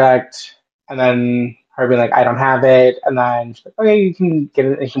project?" and then her being like, "I don't have it," and then she's like, "Okay, you can get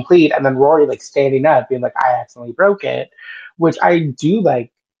it incomplete," and then Rory like standing up being like, "I accidentally broke it," which I do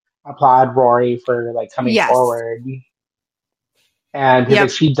like applaud Rory for like coming Yes. forward. And because like Yep.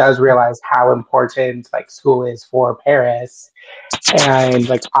 she does realize how important like school is for Paris and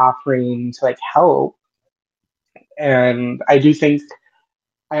like offering to like help. And I do think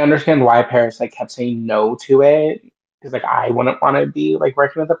I understand why Paris like kept saying no to it, because like I wouldn't want to be like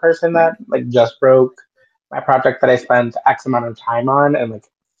working with a person Right. that like just broke my project that I spent X amount of time on and like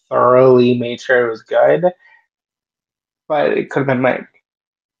thoroughly made sure it was good. But it could have been like,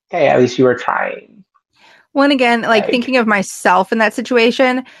 hey, at least you were trying. Well, and again, like Like, thinking of myself in that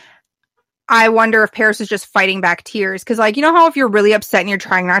situation, I wonder if Paris is just fighting back tears. Cause like, you know how if you're really upset and you're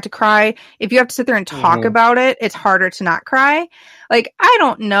trying not to cry, if you have to sit there and talk mhm, about it, it's harder to not cry. Like, I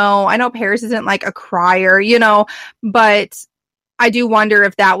don't know. I know Paris isn't like a crier, but I do wonder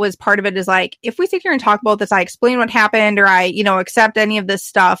if that was part of it, is like, if we sit here and talk about this, I explain what happened, or I, accept any of this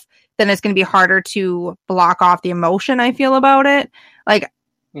stuff, then it's going to be harder to block off the emotion I feel about it. Like,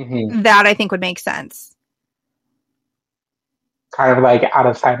 mhm. that I think would make sense. Kind of like out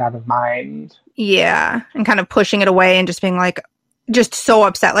of sight, out of mind. Yeah. And kind of pushing it away and just being like, just so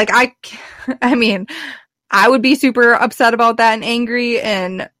upset. Like, I mean, I would be super upset about that and angry,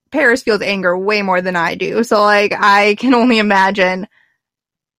 and Paris feels anger way more than I do. So, like, I can only imagine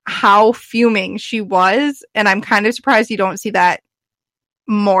how fuming she was. And I'm kind of surprised you don't see that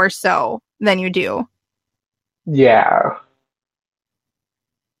more so than you do. Yeah.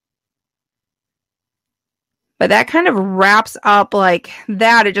 But that kind of wraps up like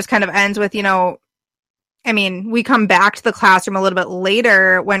that. It just kind of ends with, I mean, we come back to the classroom a little bit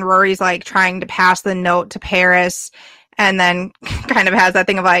later when Rory's like trying to pass the note to Paris, and then kind of has that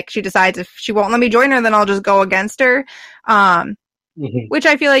thing of like, she decides if she won't let me join her, then I'll just go against her. Mhm. Which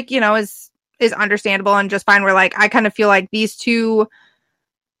I feel like, is understandable and just fine. Where like, I kind of feel like these two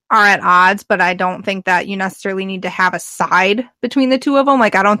are at odds, but I don't think that you necessarily need to have a side between the two of them.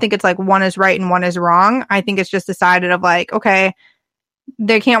 Like, I don't think it's like one is right and one is wrong. I think it's just decided of like, okay,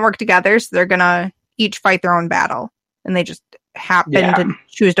 they can't work together, so they're gonna each fight their own battle, and they just happen Yeah. to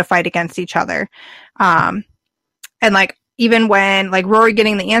choose to fight against each other. Um, and like, even when like Rory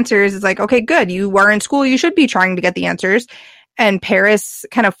getting the answers is like, okay, good, you were in school, you should be trying to get the answers. And Paris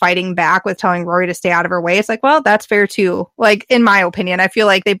kind of fighting back with telling Rory to stay out of her way. It's like, well, that's fair too. Like, in my opinion, I feel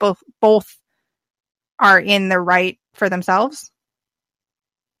like they both are in the right for themselves.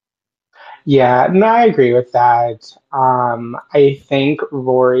 Yeah, no, I agree with that. I think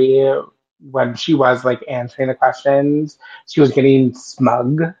Rory, when she was like answering the questions, she was getting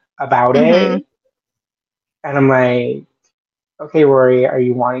smug about Mm-hmm. it. And I'm like, okay, Rory, are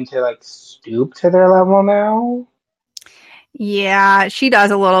you wanting to like stoop to their level now? Yeah, she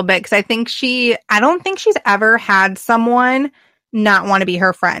does a little bit because I don't think she's ever had someone not want to be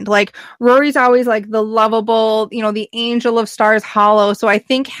her friend. Like Rory's always like the lovable, the angel of Stars Hollow. So I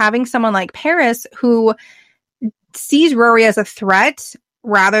think having someone like Paris who sees Rory as a threat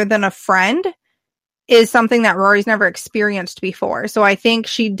rather than a friend is something that Rory's never experienced before. So I think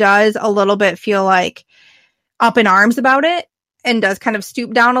she does a little bit feel like up in arms about it and does kind of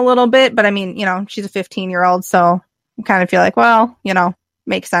stoop down a little bit. But I mean, she's a 15-year-old, so I kind of feel like, well,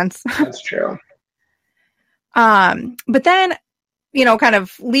 makes sense. That's true. But then, kind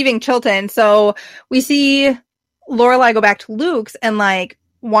of leaving Chilton. So we see Lorelai go back to Luke's and like,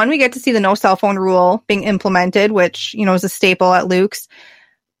 one, we get to see the no cell phone rule being implemented, which, is a staple at Luke's.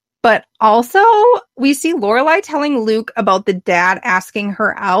 But also, we see Lorelai telling Luke about the dad asking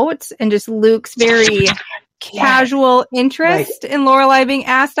her out and just Luke's very casual interest in Lorelai being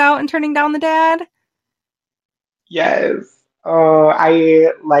asked out and turning down the dad. Yes. Oh,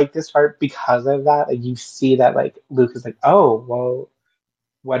 I like this part because of that. Like you see that like Luke is like, oh, well,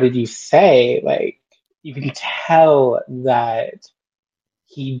 what did you say? Like you can tell that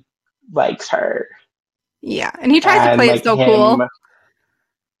he likes her. Yeah, and he tries to And play it like so cool.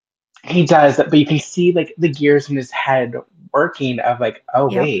 he does that, but you can see like the gears in his head working of like,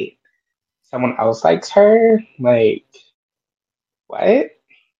 oh Yep. wait, someone else likes her? Like what?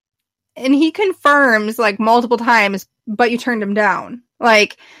 And he confirms like multiple times, but you turned him down.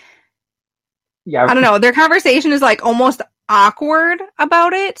 Like, Yeah. I don't know. Their conversation is like almost awkward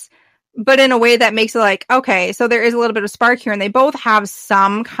about it, but in a way that makes it like, okay, so there is a little bit of spark here, and they both have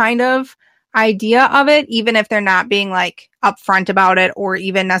some kind of idea of it, even if they're not being like upfront about it or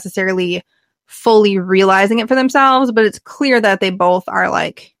even necessarily fully realizing it for themselves. But it's clear that they both are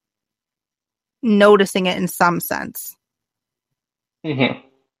like noticing it in some sense. Mm-hmm.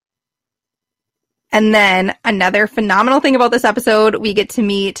 And then another phenomenal thing about this episode, we get to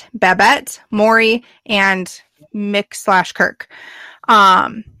meet Babette, Maury, and Mick/Kirk.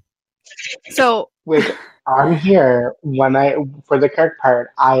 So Which on here, when I for the Kirk part,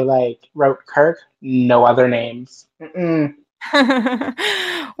 I like wrote Kirk, no other names. I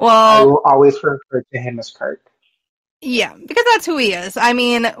well, will always refer to him as Kirk. yeah, because that's who he is. I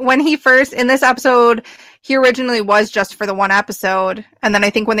mean, when he first, in this episode, he originally was just for the one episode. And then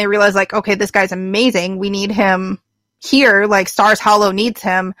I think when they realized, like, okay, this guy's amazing, we need him here, like Stars Hollow needs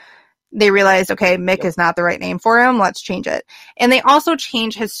him, they realized, okay, Mick is not the right name for him, let's change it. And they also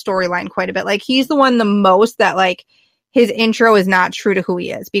change his storyline quite a bit. Like, he's the one the most that, like, his intro is not true to who he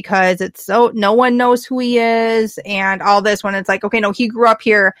is because it's so, no one knows who he is and all this when it's like, okay, no, he grew up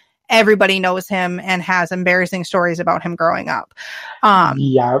here. Everybody knows him and has embarrassing stories about him growing up.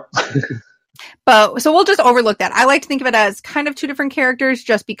 Yep. But so we'll just overlook that. I like to think of it as kind of two different characters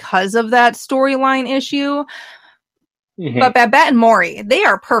just because of that storyline issue. Mm-hmm. But Babette and Maury, they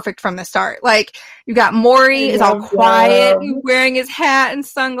are perfect from the start. Like, you got Maury is all quiet, wearing his hat and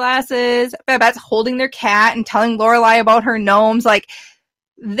sunglasses. Babette's holding their cat and telling Lorelai about her gnomes. Like,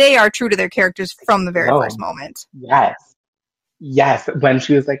 they are true to their characters from the very first moment. Yes. Yes. When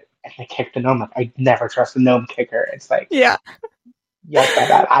she was like, I kicked a gnome. Like, I never trust a gnome kicker. It's like, yeah. Yes,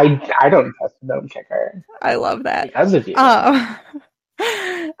 Babette. I don't trust a gnome kicker. I love that. Because of you. I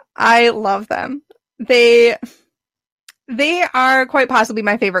love them. They are quite possibly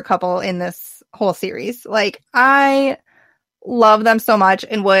my favorite couple in this whole series. Like, I love them so much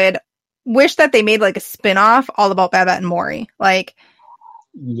and would wish that they made like a spin-off all about Babette and Maury. Like,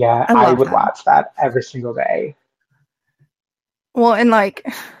 yeah, I would watch that every single day. Well, and like,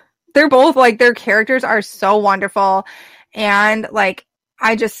 they're both like, their characters are so wonderful. And like,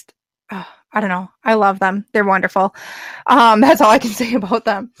 I don't know. I love them. They're wonderful. That's all I can say about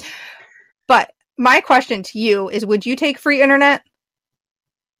them. But my question to you is, would you take free internet?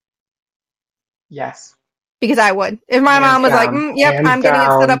 Yes. Because I would. If my mom was like, yep, I'm getting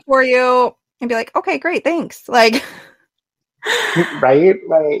it set up for you, I'd be like, okay, great, thanks. Like, right?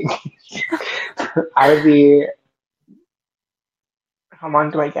 Like, I would be, how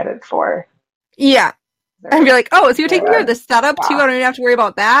long do I get it for? Yeah. I'd be like, oh, so you're taking care of the setup too? I don't even have to worry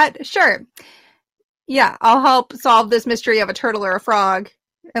about that? Sure. Yeah, I'll help solve this mystery of a turtle or a frog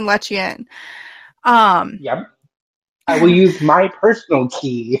and let you in. Yep. I will use my personal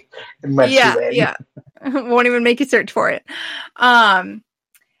key and let you in. Yeah. Won't even make you search for it. And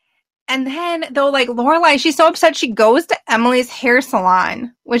then, though, like, Lorelai, she's so upset she goes to Emily's hair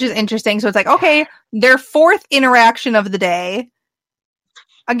salon, which is interesting. So it's like, okay, their fourth interaction of the day.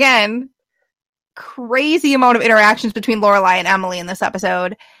 Again, crazy amount of interactions between Lorelai and Emily in this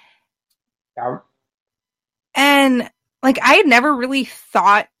episode. Yeah. And like I had never really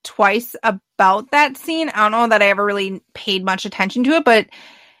thought twice about that scene. I don't know that I ever really paid much attention to it, but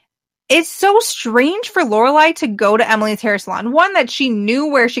it's so strange for Lorelai to go to Emily's hair salon. One, that she knew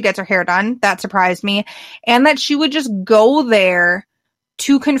where she gets her hair done. That surprised me. And that she would just go there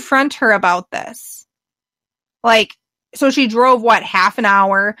to confront her about this. Like, so she drove, what, half an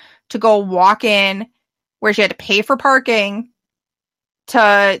hour to go walk in where she had to pay for parking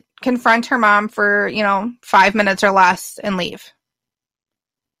to confront her mom for, 5 minutes or less and leave.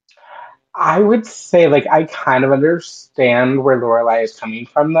 I would say, like, I kind of understand where Lorelai is coming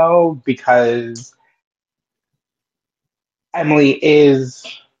from, though, because Emily is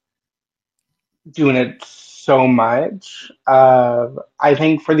doing it so much. I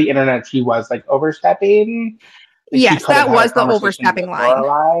think for the internet, she was, like, overstepping. Like, she Yes, could have that had a was the conversation with overstepping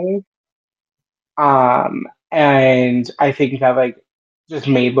line. Lorelai. And I think that, like, just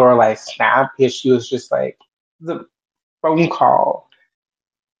made Lorelai snap because she was just, like, the phone call.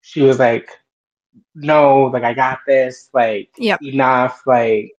 She was like, no, like I got this, like Yep. enough,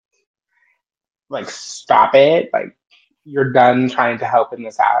 like stop it, like you're done trying to help in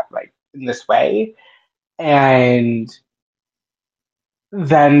this out, like in this way. And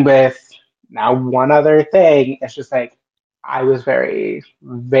then with now one other thing, it's just like I was very,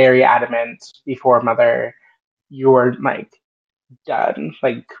 very adamant before Mother, you were like done,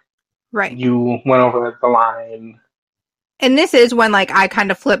 like Right. you went over the line. And this is when, like, I kind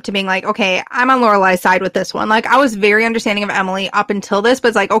of flipped to being like, okay, I'm on Lorelai's side with this one. Like, I was very understanding of Emily up until this, but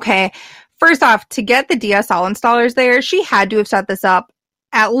it's like, okay, first off, to get the DSL installers there, she had to have set this up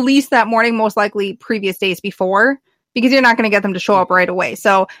at least that morning, most likely previous days before, because you're not going to get them to show up right away.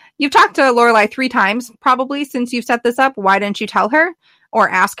 So you've talked to Lorelai 3 times probably since you've set this up. Why didn't you tell her or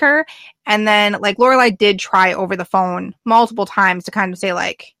ask her? And then, like, Lorelai did try over the phone multiple times to kind of say,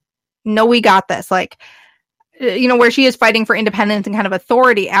 like, no, we got this. Like, where she is fighting for independence and kind of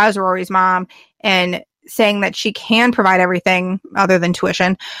authority as Rory's mom and saying that she can provide everything other than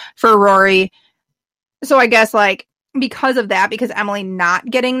tuition for Rory. So I guess, like, because of that, because Emily not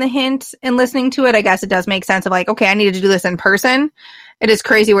getting the hint and listening to it, I guess it does make sense of like, okay, I needed to do this in person. It is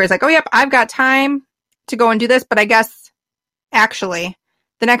crazy where it's like, oh, yep, I've got time to go and do this. But I guess actually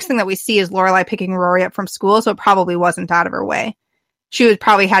the next thing that we see is Lorelai picking Rory up from school. So it probably wasn't out of her way. She would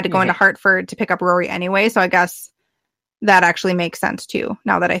probably had to go into Hartford to pick up Rory anyway. So I guess that actually makes sense too,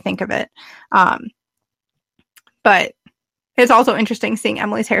 now that I think of it. But it's also interesting seeing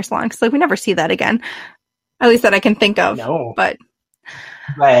Emily's hair salon because like we never see that again. At least that I can think of. No. But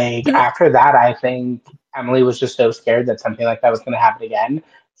like after that, I think Emily was just so scared that something like that was going to happen again.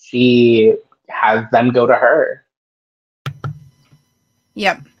 She has them go to her.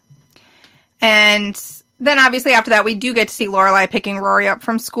 Yep. And then obviously after that, we do get to see Lorelai picking Rory up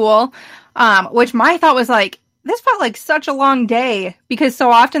from school, which my thought was like, this felt like such a long day because so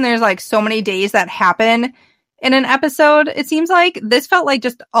often there's like so many days that happen in an episode. It seems like this felt like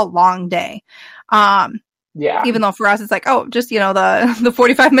just a long day. Yeah. Even though for us, it's like, oh, just, the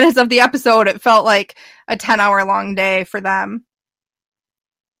 45 minutes of the episode, it felt like a 10-hour long day for them.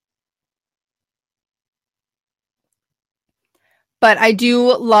 But I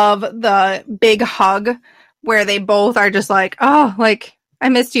do love the big hug where they both are just like, oh, like, I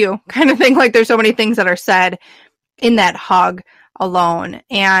missed you kind of thing. Like, there's so many things that are said in that hug alone.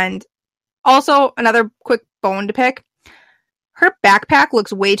 And also, another quick bone to pick. Her backpack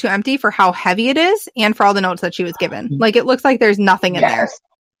looks way too empty for how heavy it is and for all the notes that she was given. Like, it looks like there's nothing in there.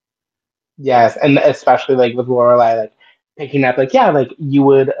 Yes, and especially, like, with Lorelai, like, picking up, like, yeah, like, you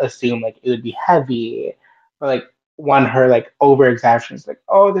would assume, like, it would be heavy. But, like, her, like, over-exaggeration is like,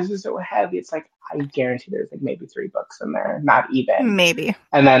 oh, this is so heavy. It's like, I guarantee there's, like, maybe 3 books in there. Not even. Maybe.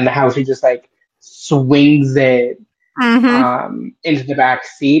 And then how she just, like, swings it into the back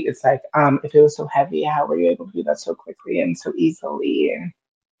seat. It's like, if it was so heavy, how were you able to do that so quickly and so easily?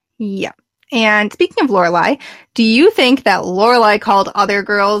 Yeah. And speaking of Lorelai, do you think that Lorelai called other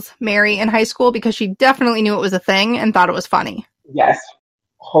girls Mary in high school because she definitely knew it was a thing and thought it was funny? Yes.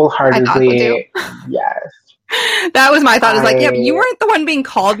 Wholeheartedly. Yes. That was my thought. Is like, yeah, you weren't the one being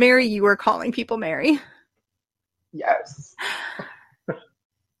called Mary. You were calling people Mary. Yes.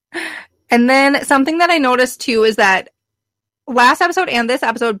 And then something that I noticed too is that last episode and this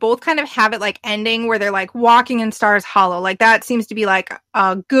episode both kind of have it like ending where they're like walking in Stars Hollow. Like that seems to be like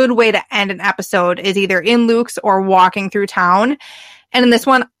a good way to end an episode is either in Luke's or walking through town. And in this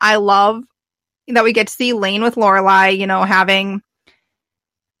one, I love that we get to see Lane with Lorelai, having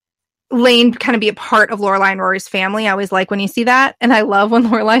Lane kind of be a part of Lorelai and Rory's family. I always like when you see that. And I love when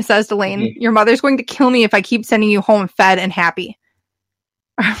Lorelai says to Lane, your mother's going to kill me if I keep sending you home fed and happy.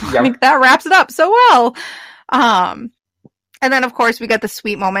 Yep. Like, that wraps it up so well. And then, of course, we get the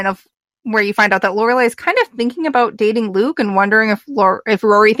sweet moment of where you find out that Lorelai is kind of thinking about dating Luke and wondering if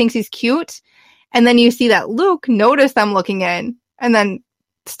Rory thinks he's cute. And then you see that Luke noticed them looking in and then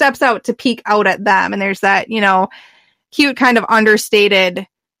steps out to peek out at them. And there's that, cute kind of understated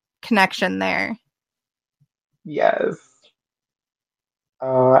connection there. Yes.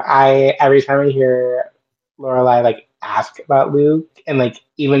 Every time I hear Lorelai like ask about Luke and like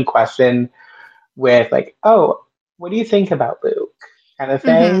even question with like, oh, what do you think about Luke? Kind of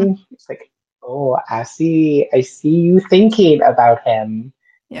thing. It's like, oh, I see you thinking about him.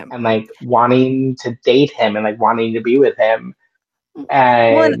 Yeah. And like wanting to date him and like wanting to be with him.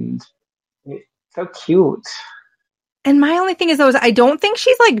 And it's so cute. And my only thing is, though, is I don't think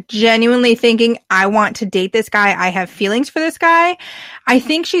she's like genuinely thinking, I want to date this guy. I have feelings for this guy. I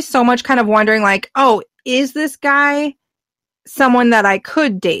think she's so much kind of wondering like, oh, is this guy someone that I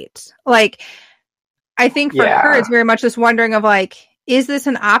could date? Like, I think for her, it's very much this wondering of like, is this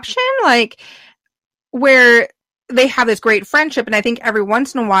an option? Like, where they have this great friendship. And I think every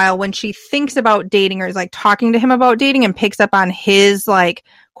once in a while when she thinks about dating or is like talking to him about dating and picks up on his like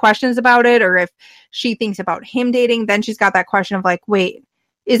questions about it, or if she thinks about him dating, then she's got that question of like, wait,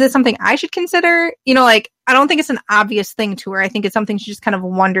 is this something I should consider? Like, I don't think it's an obvious thing to her. I think it's something she just kind of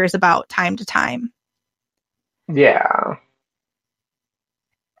wonders about time to time. Yeah.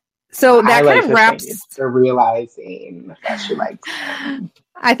 So that kind of wraps. They're realizing that she likes him.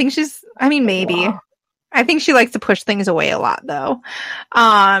 I think maybe. Yeah. I think she likes to push things away a lot, though.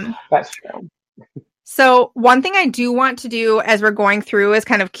 That's true. So one thing I do want to do as we're going through is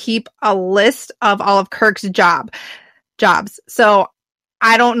kind of keep a list of all of Kirk's jobs. So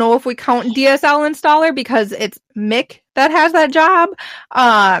I don't know if we count DSL installer because it's Mick that has that job.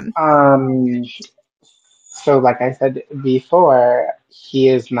 So like I said before, he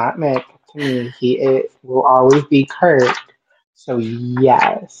is not Mick to me. He will always be Kirk. So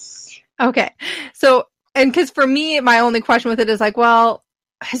yes. Okay. So, and because for me, my only question with it is like, well,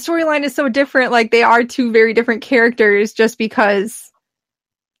 his storyline is so different. Like, they are two very different characters just because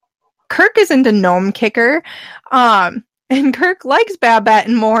Kirk isn't a gnome kicker. And Kirk likes Babette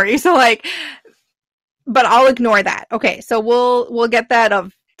and Maury. So like, but I'll ignore that. Okay. So we'll get that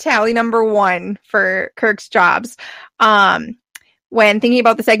of tally number 1 for Kirk's jobs. When thinking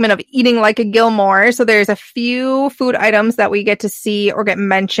about the segment of eating like a Gilmore, so there's a few food items that we get to see or get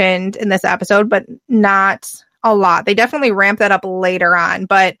mentioned in this episode, but not a lot. They definitely ramp that up later on,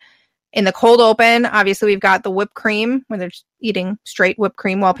 but in the cold open, obviously we've got the whipped cream where they're just eating straight whipped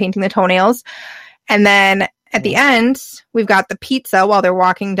cream while painting the toenails. And then at the end, we've got the pizza while they're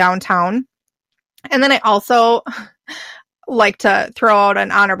walking downtown. And then I also like to throw out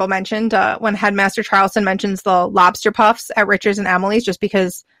an honorable mention to when Headmaster Charleston mentions the lobster puffs at Richard's and Emily's, just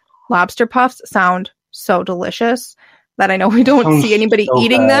because lobster puffs sound so delicious that I know we don't see anybody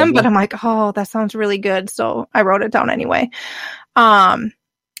eating them, but I'm like, oh, that sounds really good. So I wrote it down anyway.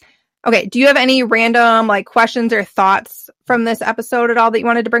 Okay. Do you have any random like questions or thoughts from this episode at all that you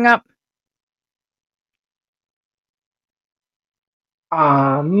wanted to bring up?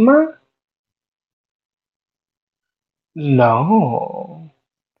 No.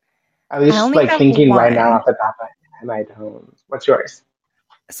 At least like thinking right now off the top of my head, I don't. What's yours?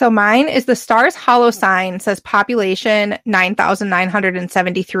 So mine is the Stars Hollow sign says population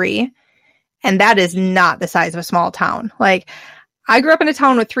 9,973. And that is not the size of a small town. Like, I grew up in a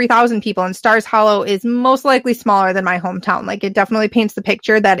town with 3,000 people, and Stars Hollow is most likely smaller than my hometown. Like, it definitely paints the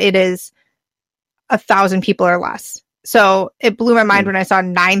picture that it is 1,000 people or less. So it blew my mind when I saw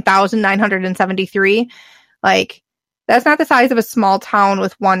 9,973. Like, that's not the size of a small town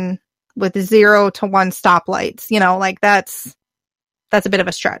with 0 to 1 stoplights. Like that's a bit of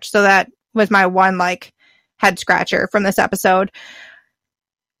a stretch. So that was my one like head scratcher from this episode.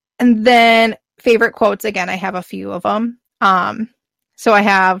 And then favorite quotes, again, I have a few of them. So I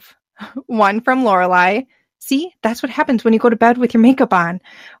have one from Lorelai. See, that's what happens when you go to bed with your makeup on,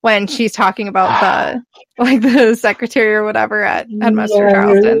 when she's talking about the secretary or whatever at Headmaster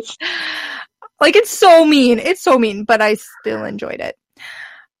Charleston's. Like, it's so mean, but I still enjoyed it.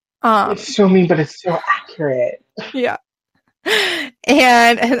 It's so mean, but it's so accurate. Yeah.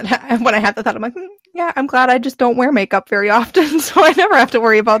 And when I had the thought, I'm like, yeah, I'm glad I just don't wear makeup very often, so I never have to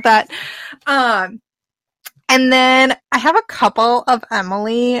worry about that. And then I have a couple of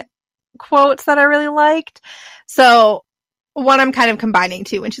Emily quotes that I really liked. So one I'm kind of combining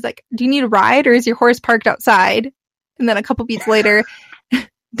too, when she's like, do you need a ride or is your horse parked outside? And then a couple beats later,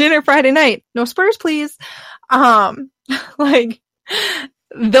 dinner Friday night, no spurs, please. Like,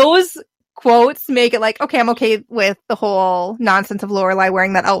 those quotes make it like, okay, I'm okay with the whole nonsense of Lorelai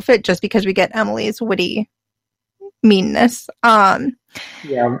wearing that outfit just because we get Emily's witty meanness.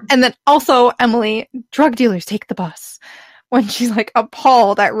 Yeah. And then also Emily, drug dealers take the bus, when she's like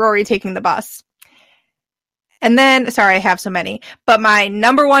appalled at Rory taking the bus. And then, sorry, I have so many, but my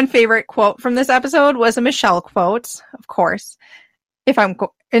number one favorite quote from this episode was a Michelle quote, of course.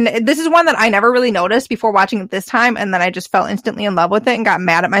 And this is one that I never really noticed before watching it this time, and then I just fell instantly in love with it and got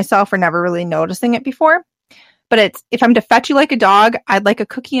mad at myself for never really noticing it before. But it's, if I'm to fetch you like a dog, I'd like a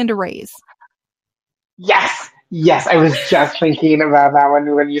cookie and a raise. Yes, I was just thinking about that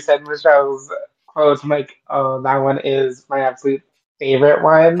one when you said Michelle's quote. I'm like, oh, that one is my absolute favorite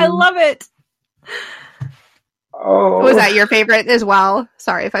one. I love it. Oh. Was that your favorite as well?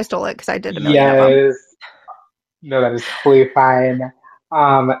 Sorry if I stole it because I did a million of them. No, that is totally fine.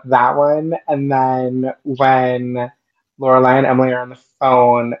 That one, and then when Lorelai and Emily are on the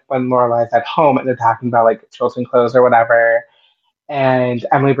phone, when Lorelai's at home and they're talking about like Chilton clothes or whatever, and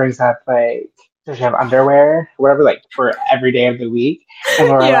Emily brings up like, does she have underwear, whatever, like for every day of the week, and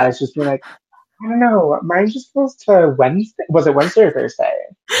Lorelai's just being like, I don't know, mine just goes to Wednesday. Was it Wednesday or Thursday?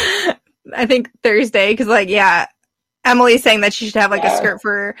 I think Thursday, because like, yeah, Emily's saying that she should have like a skirt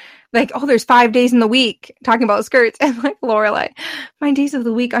for like, oh, there's 5 days in the week, talking about skirts, and like Lorelai, my days of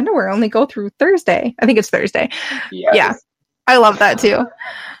the week underwear only go through Thursday. I think it's Thursday. Yes. Yeah, I love that too.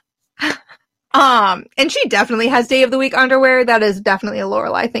 And she definitely has day of the week underwear. That is definitely a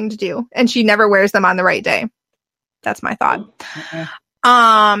Lorelai thing to do, and she never wears them on the right day. That's my thought.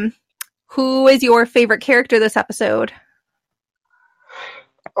 Okay. Who is your favorite character this episode?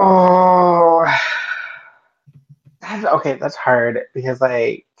 Oh, that's hard because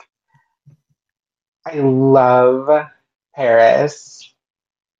like I love Paris.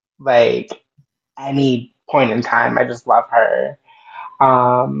 Like any point in time, I just love her.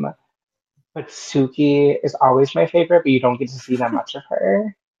 But Suki is always my favorite, but you don't get to see that much of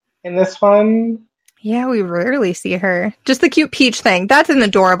her in this one. Yeah, we rarely see her. Just the cute peach thing. That's an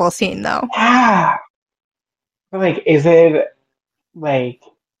adorable scene, though. Yeah. But like, is it like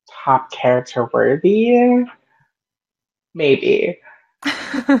top character worthy? Maybe.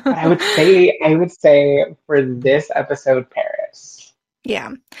 But I would say for this episode, Paris. Yeah.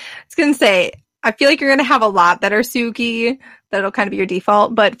 I was gonna say, I feel like you're gonna have a lot that are Suki. That'll kind of be your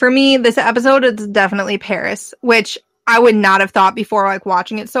default. But for me, this episode is definitely Paris, which I would not have thought before like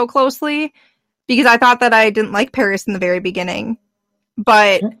watching it so closely, because I thought that I didn't like Paris in the very beginning.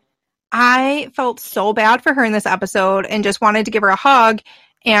 But I felt so bad for her in this episode and just wanted to give her a hug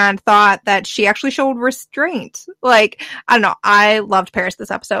and thought that she actually showed restraint. Like, I don't know. I loved Paris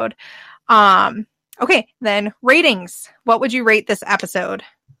this episode. Okay, then ratings. What would you rate this episode?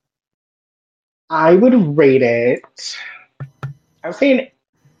 I would rate it, I would say an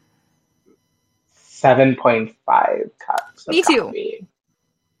 7.5 cups of Me too. coffee.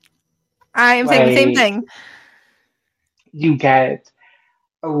 I am saying the same thing. You get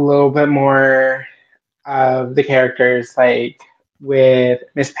a little bit more of the characters, like with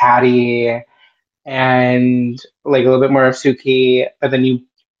Miss Patty, and like a little bit more of Suki, but then you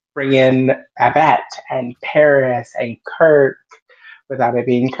bring in Babette and Paris and Kirk without it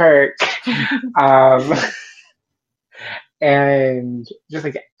being Kirk. And just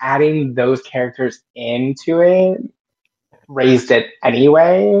like adding those characters into it raised it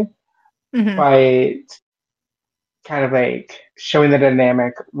anyway, but kind of like showing the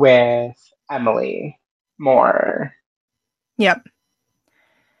dynamic with Emily more. Yep.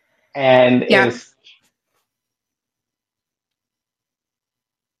 And is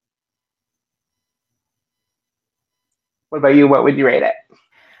what about you? What would you rate it?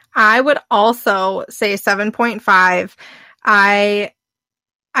 I would also say 7.5. I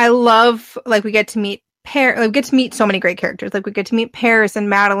love, like, we get to meet we get to meet so many great characters. Like, we get to meet Paris and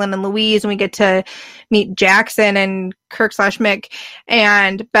Madeline and Louise, and we get to meet Jackson and Kirk/Mick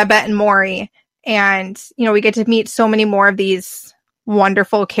and Babette and Maury. And, you know, we get to meet so many more of these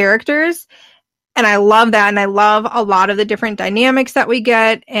wonderful characters. And I love that. And I love a lot of the different dynamics that we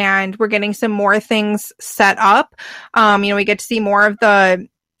get. And we're getting some more things set up. You know, we get to see more of the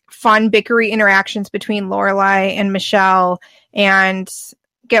fun bickery interactions between Lorelai and Michelle, and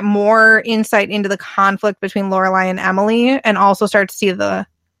get more insight into the conflict between Lorelai and Emily, and also start to see the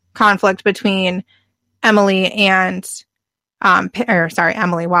conflict between Emily and Rory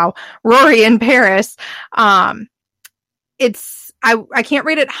and Paris. It's I can't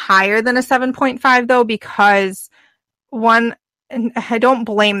rate it higher than a 7.5 though, because one, and I don't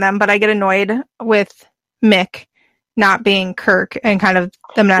blame them, but I get annoyed with Mick not being Kirk and kind of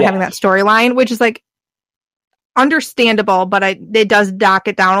them not having that storyline, which is like, understandable, but it does dock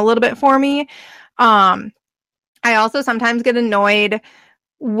it down a little bit for me. I also sometimes get annoyed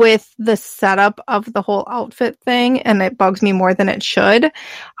with the setup of the whole outfit thing, and it bugs me more than it should.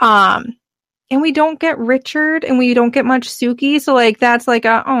 And we don't get Richard, and we don't get much Suki, so like that's like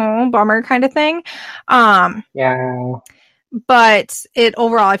a bummer kind of thing. Yeah. But it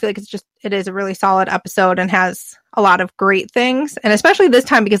overall, I feel like it is a really solid episode and has a lot of great things, and especially this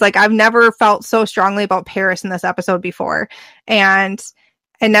time because like I've never felt so strongly about Paris in this episode before, and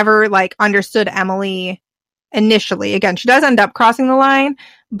I never like understood Emily initially. Again, she does end up crossing the line,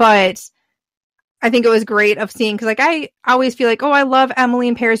 but I think it was great of seeing, because like I always feel like, oh, I love Emily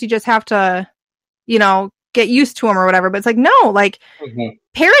and Paris, you just have to, get used to them or whatever. But it's like, no, like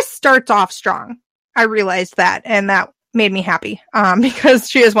Paris starts off strong. I realized that, and that made me happy because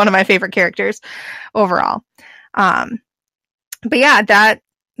she is one of my favorite characters overall. But yeah,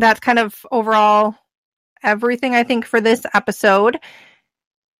 that's kind of overall everything I think for this episode.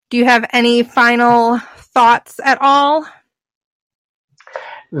 Do you have any final thoughts at all?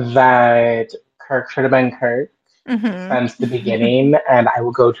 That Kirk should have been Kirk since the beginning, and I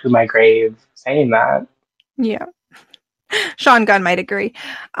will go to my grave saying that. Yeah. Sean Gunn might agree.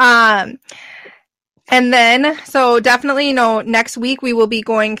 And then, so definitely, next week we will be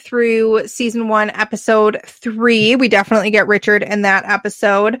going through season 1, episode 3. We definitely get Richard in that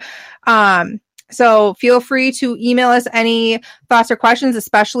episode. So feel free to email us any thoughts or questions,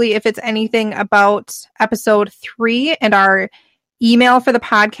 especially if it's anything about episode 3. And our email for the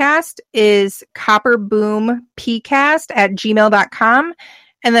podcast is copperboompcast@gmail.com.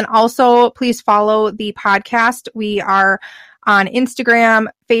 And then also please follow the podcast. We are on Instagram,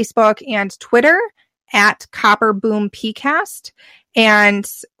 Facebook, and Twitter at copperboompcast. And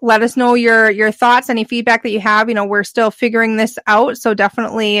let us know your thoughts, any feedback that you have. We're still figuring this out, so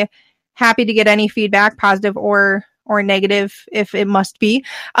definitely happy to get any feedback, positive or negative, if it must be.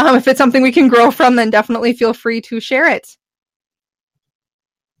 If it's something we can grow from, then definitely feel free to share it.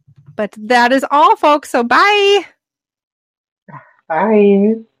 But that is all, folks. So bye.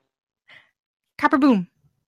 Bye. Copper Boom.